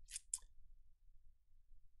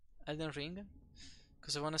Elden Ring,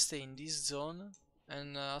 because I want to stay in this zone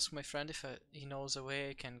and ask my friend if he knows a way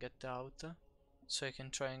I can get out, so I can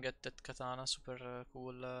try and get that katana. Super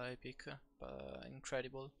cool, epic,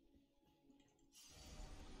 incredible.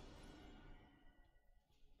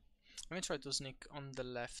 Let me try to sneak on the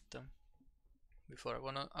left before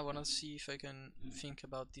I wanna see if I can think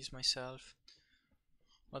about this myself.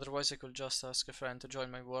 Otherwise I could just ask a friend to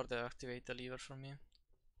join my ward and activate the lever for me.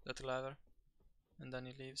 That lever. And then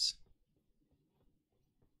he leaves.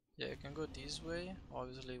 Yeah, you can go this way.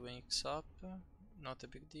 Obviously wakes up. Not a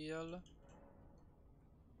big deal.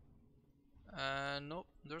 Nope,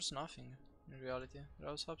 there's nothing in reality.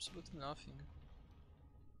 There's absolutely nothing.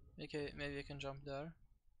 Okay, maybe I can jump there.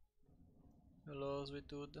 Hello, sweet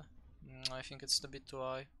dude. I think it's a bit too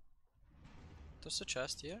high. There's a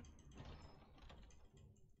chest here.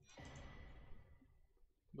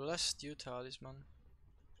 Blessed you, talisman.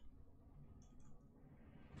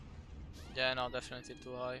 Yeah, no, definitely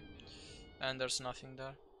too high. And there's nothing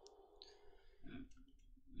there.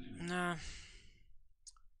 Nah.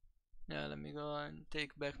 Yeah, let me go and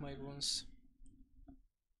take back my wounds.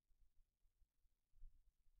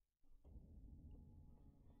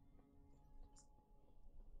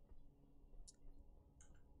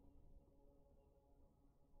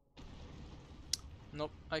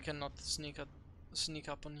 Nope, I cannot sneak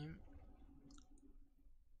up on him.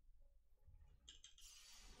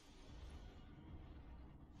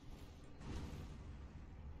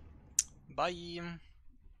 Bye.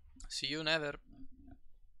 See you never.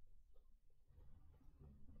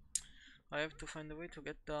 I have to find a way to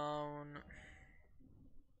get down.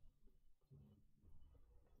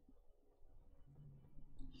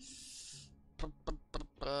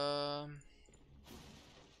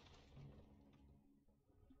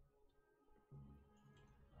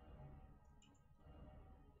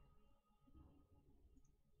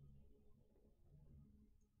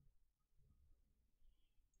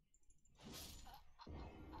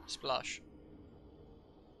 Splash.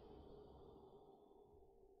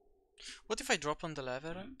 What if I drop on the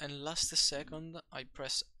lever and last second I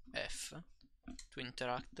press F to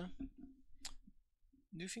interact? Do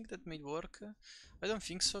you think that might work? I don't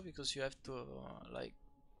think so, because you have to like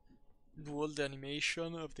do all the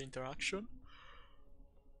animation of the interaction.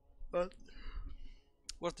 But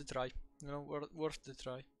worth the try, you know, worth the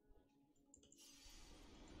try.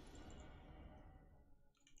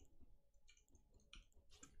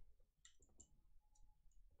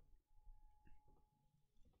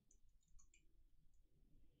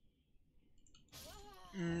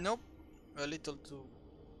 Nope, a little too.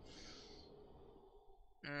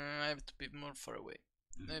 I have to be more far away.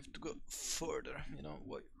 I have to go further, you know.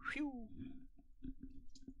 Why? Whew.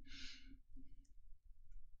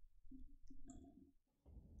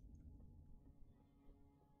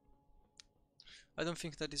 I don't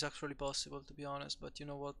think that is actually possible, to be honest, but you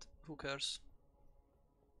know what? Who cares?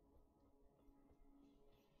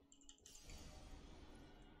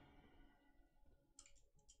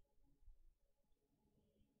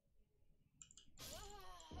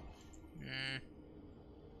 Mm.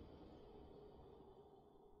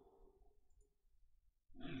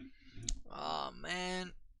 Oh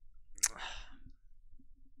man.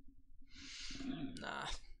 Nah.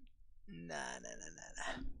 Nah.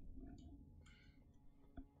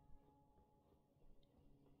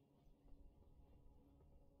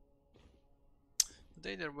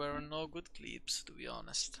 Today there were no good clips, to be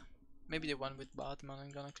honest. Maybe the one with Batman I'm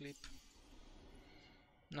gonna clip.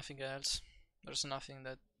 Nothing else. There's nothing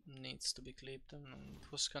that needs to be clipped.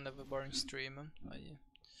 It was kind of a boring stream.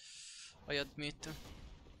 I admit.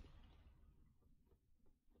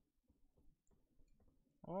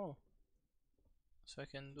 Oh, so I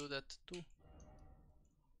can do that too.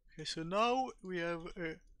 Okay, so now we have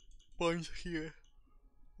a point here.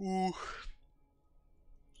 Ooh.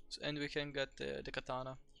 And we can get the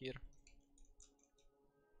katana here.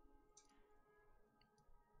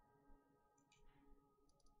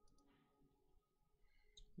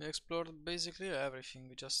 We explored basically everything.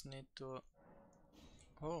 We just need to.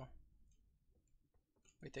 Oh.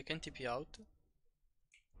 Wait, I can TP out?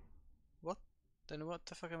 What? Then what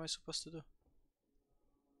the fuck am I supposed to do?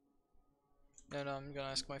 No, I'm gonna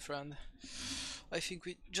ask my friend. I think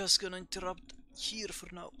we just gonna interrupt here for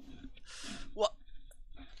now. What?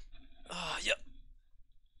 Ah, yeah.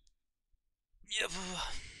 Yep.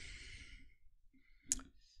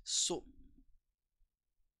 So,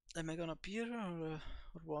 am I gonna appear or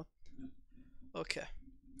what? Okay.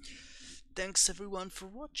 Thanks everyone for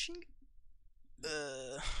watching.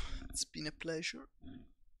 It's been a pleasure,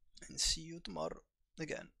 and see you tomorrow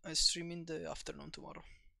again. I stream in the afternoon tomorrow.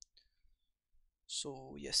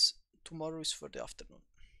 So yes, tomorrow is for the afternoon.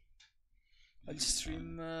 I'll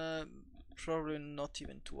stream probably not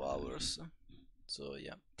even 2 hours. So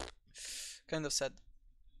yeah, kind of sad.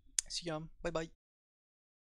 See ya. Bye bye.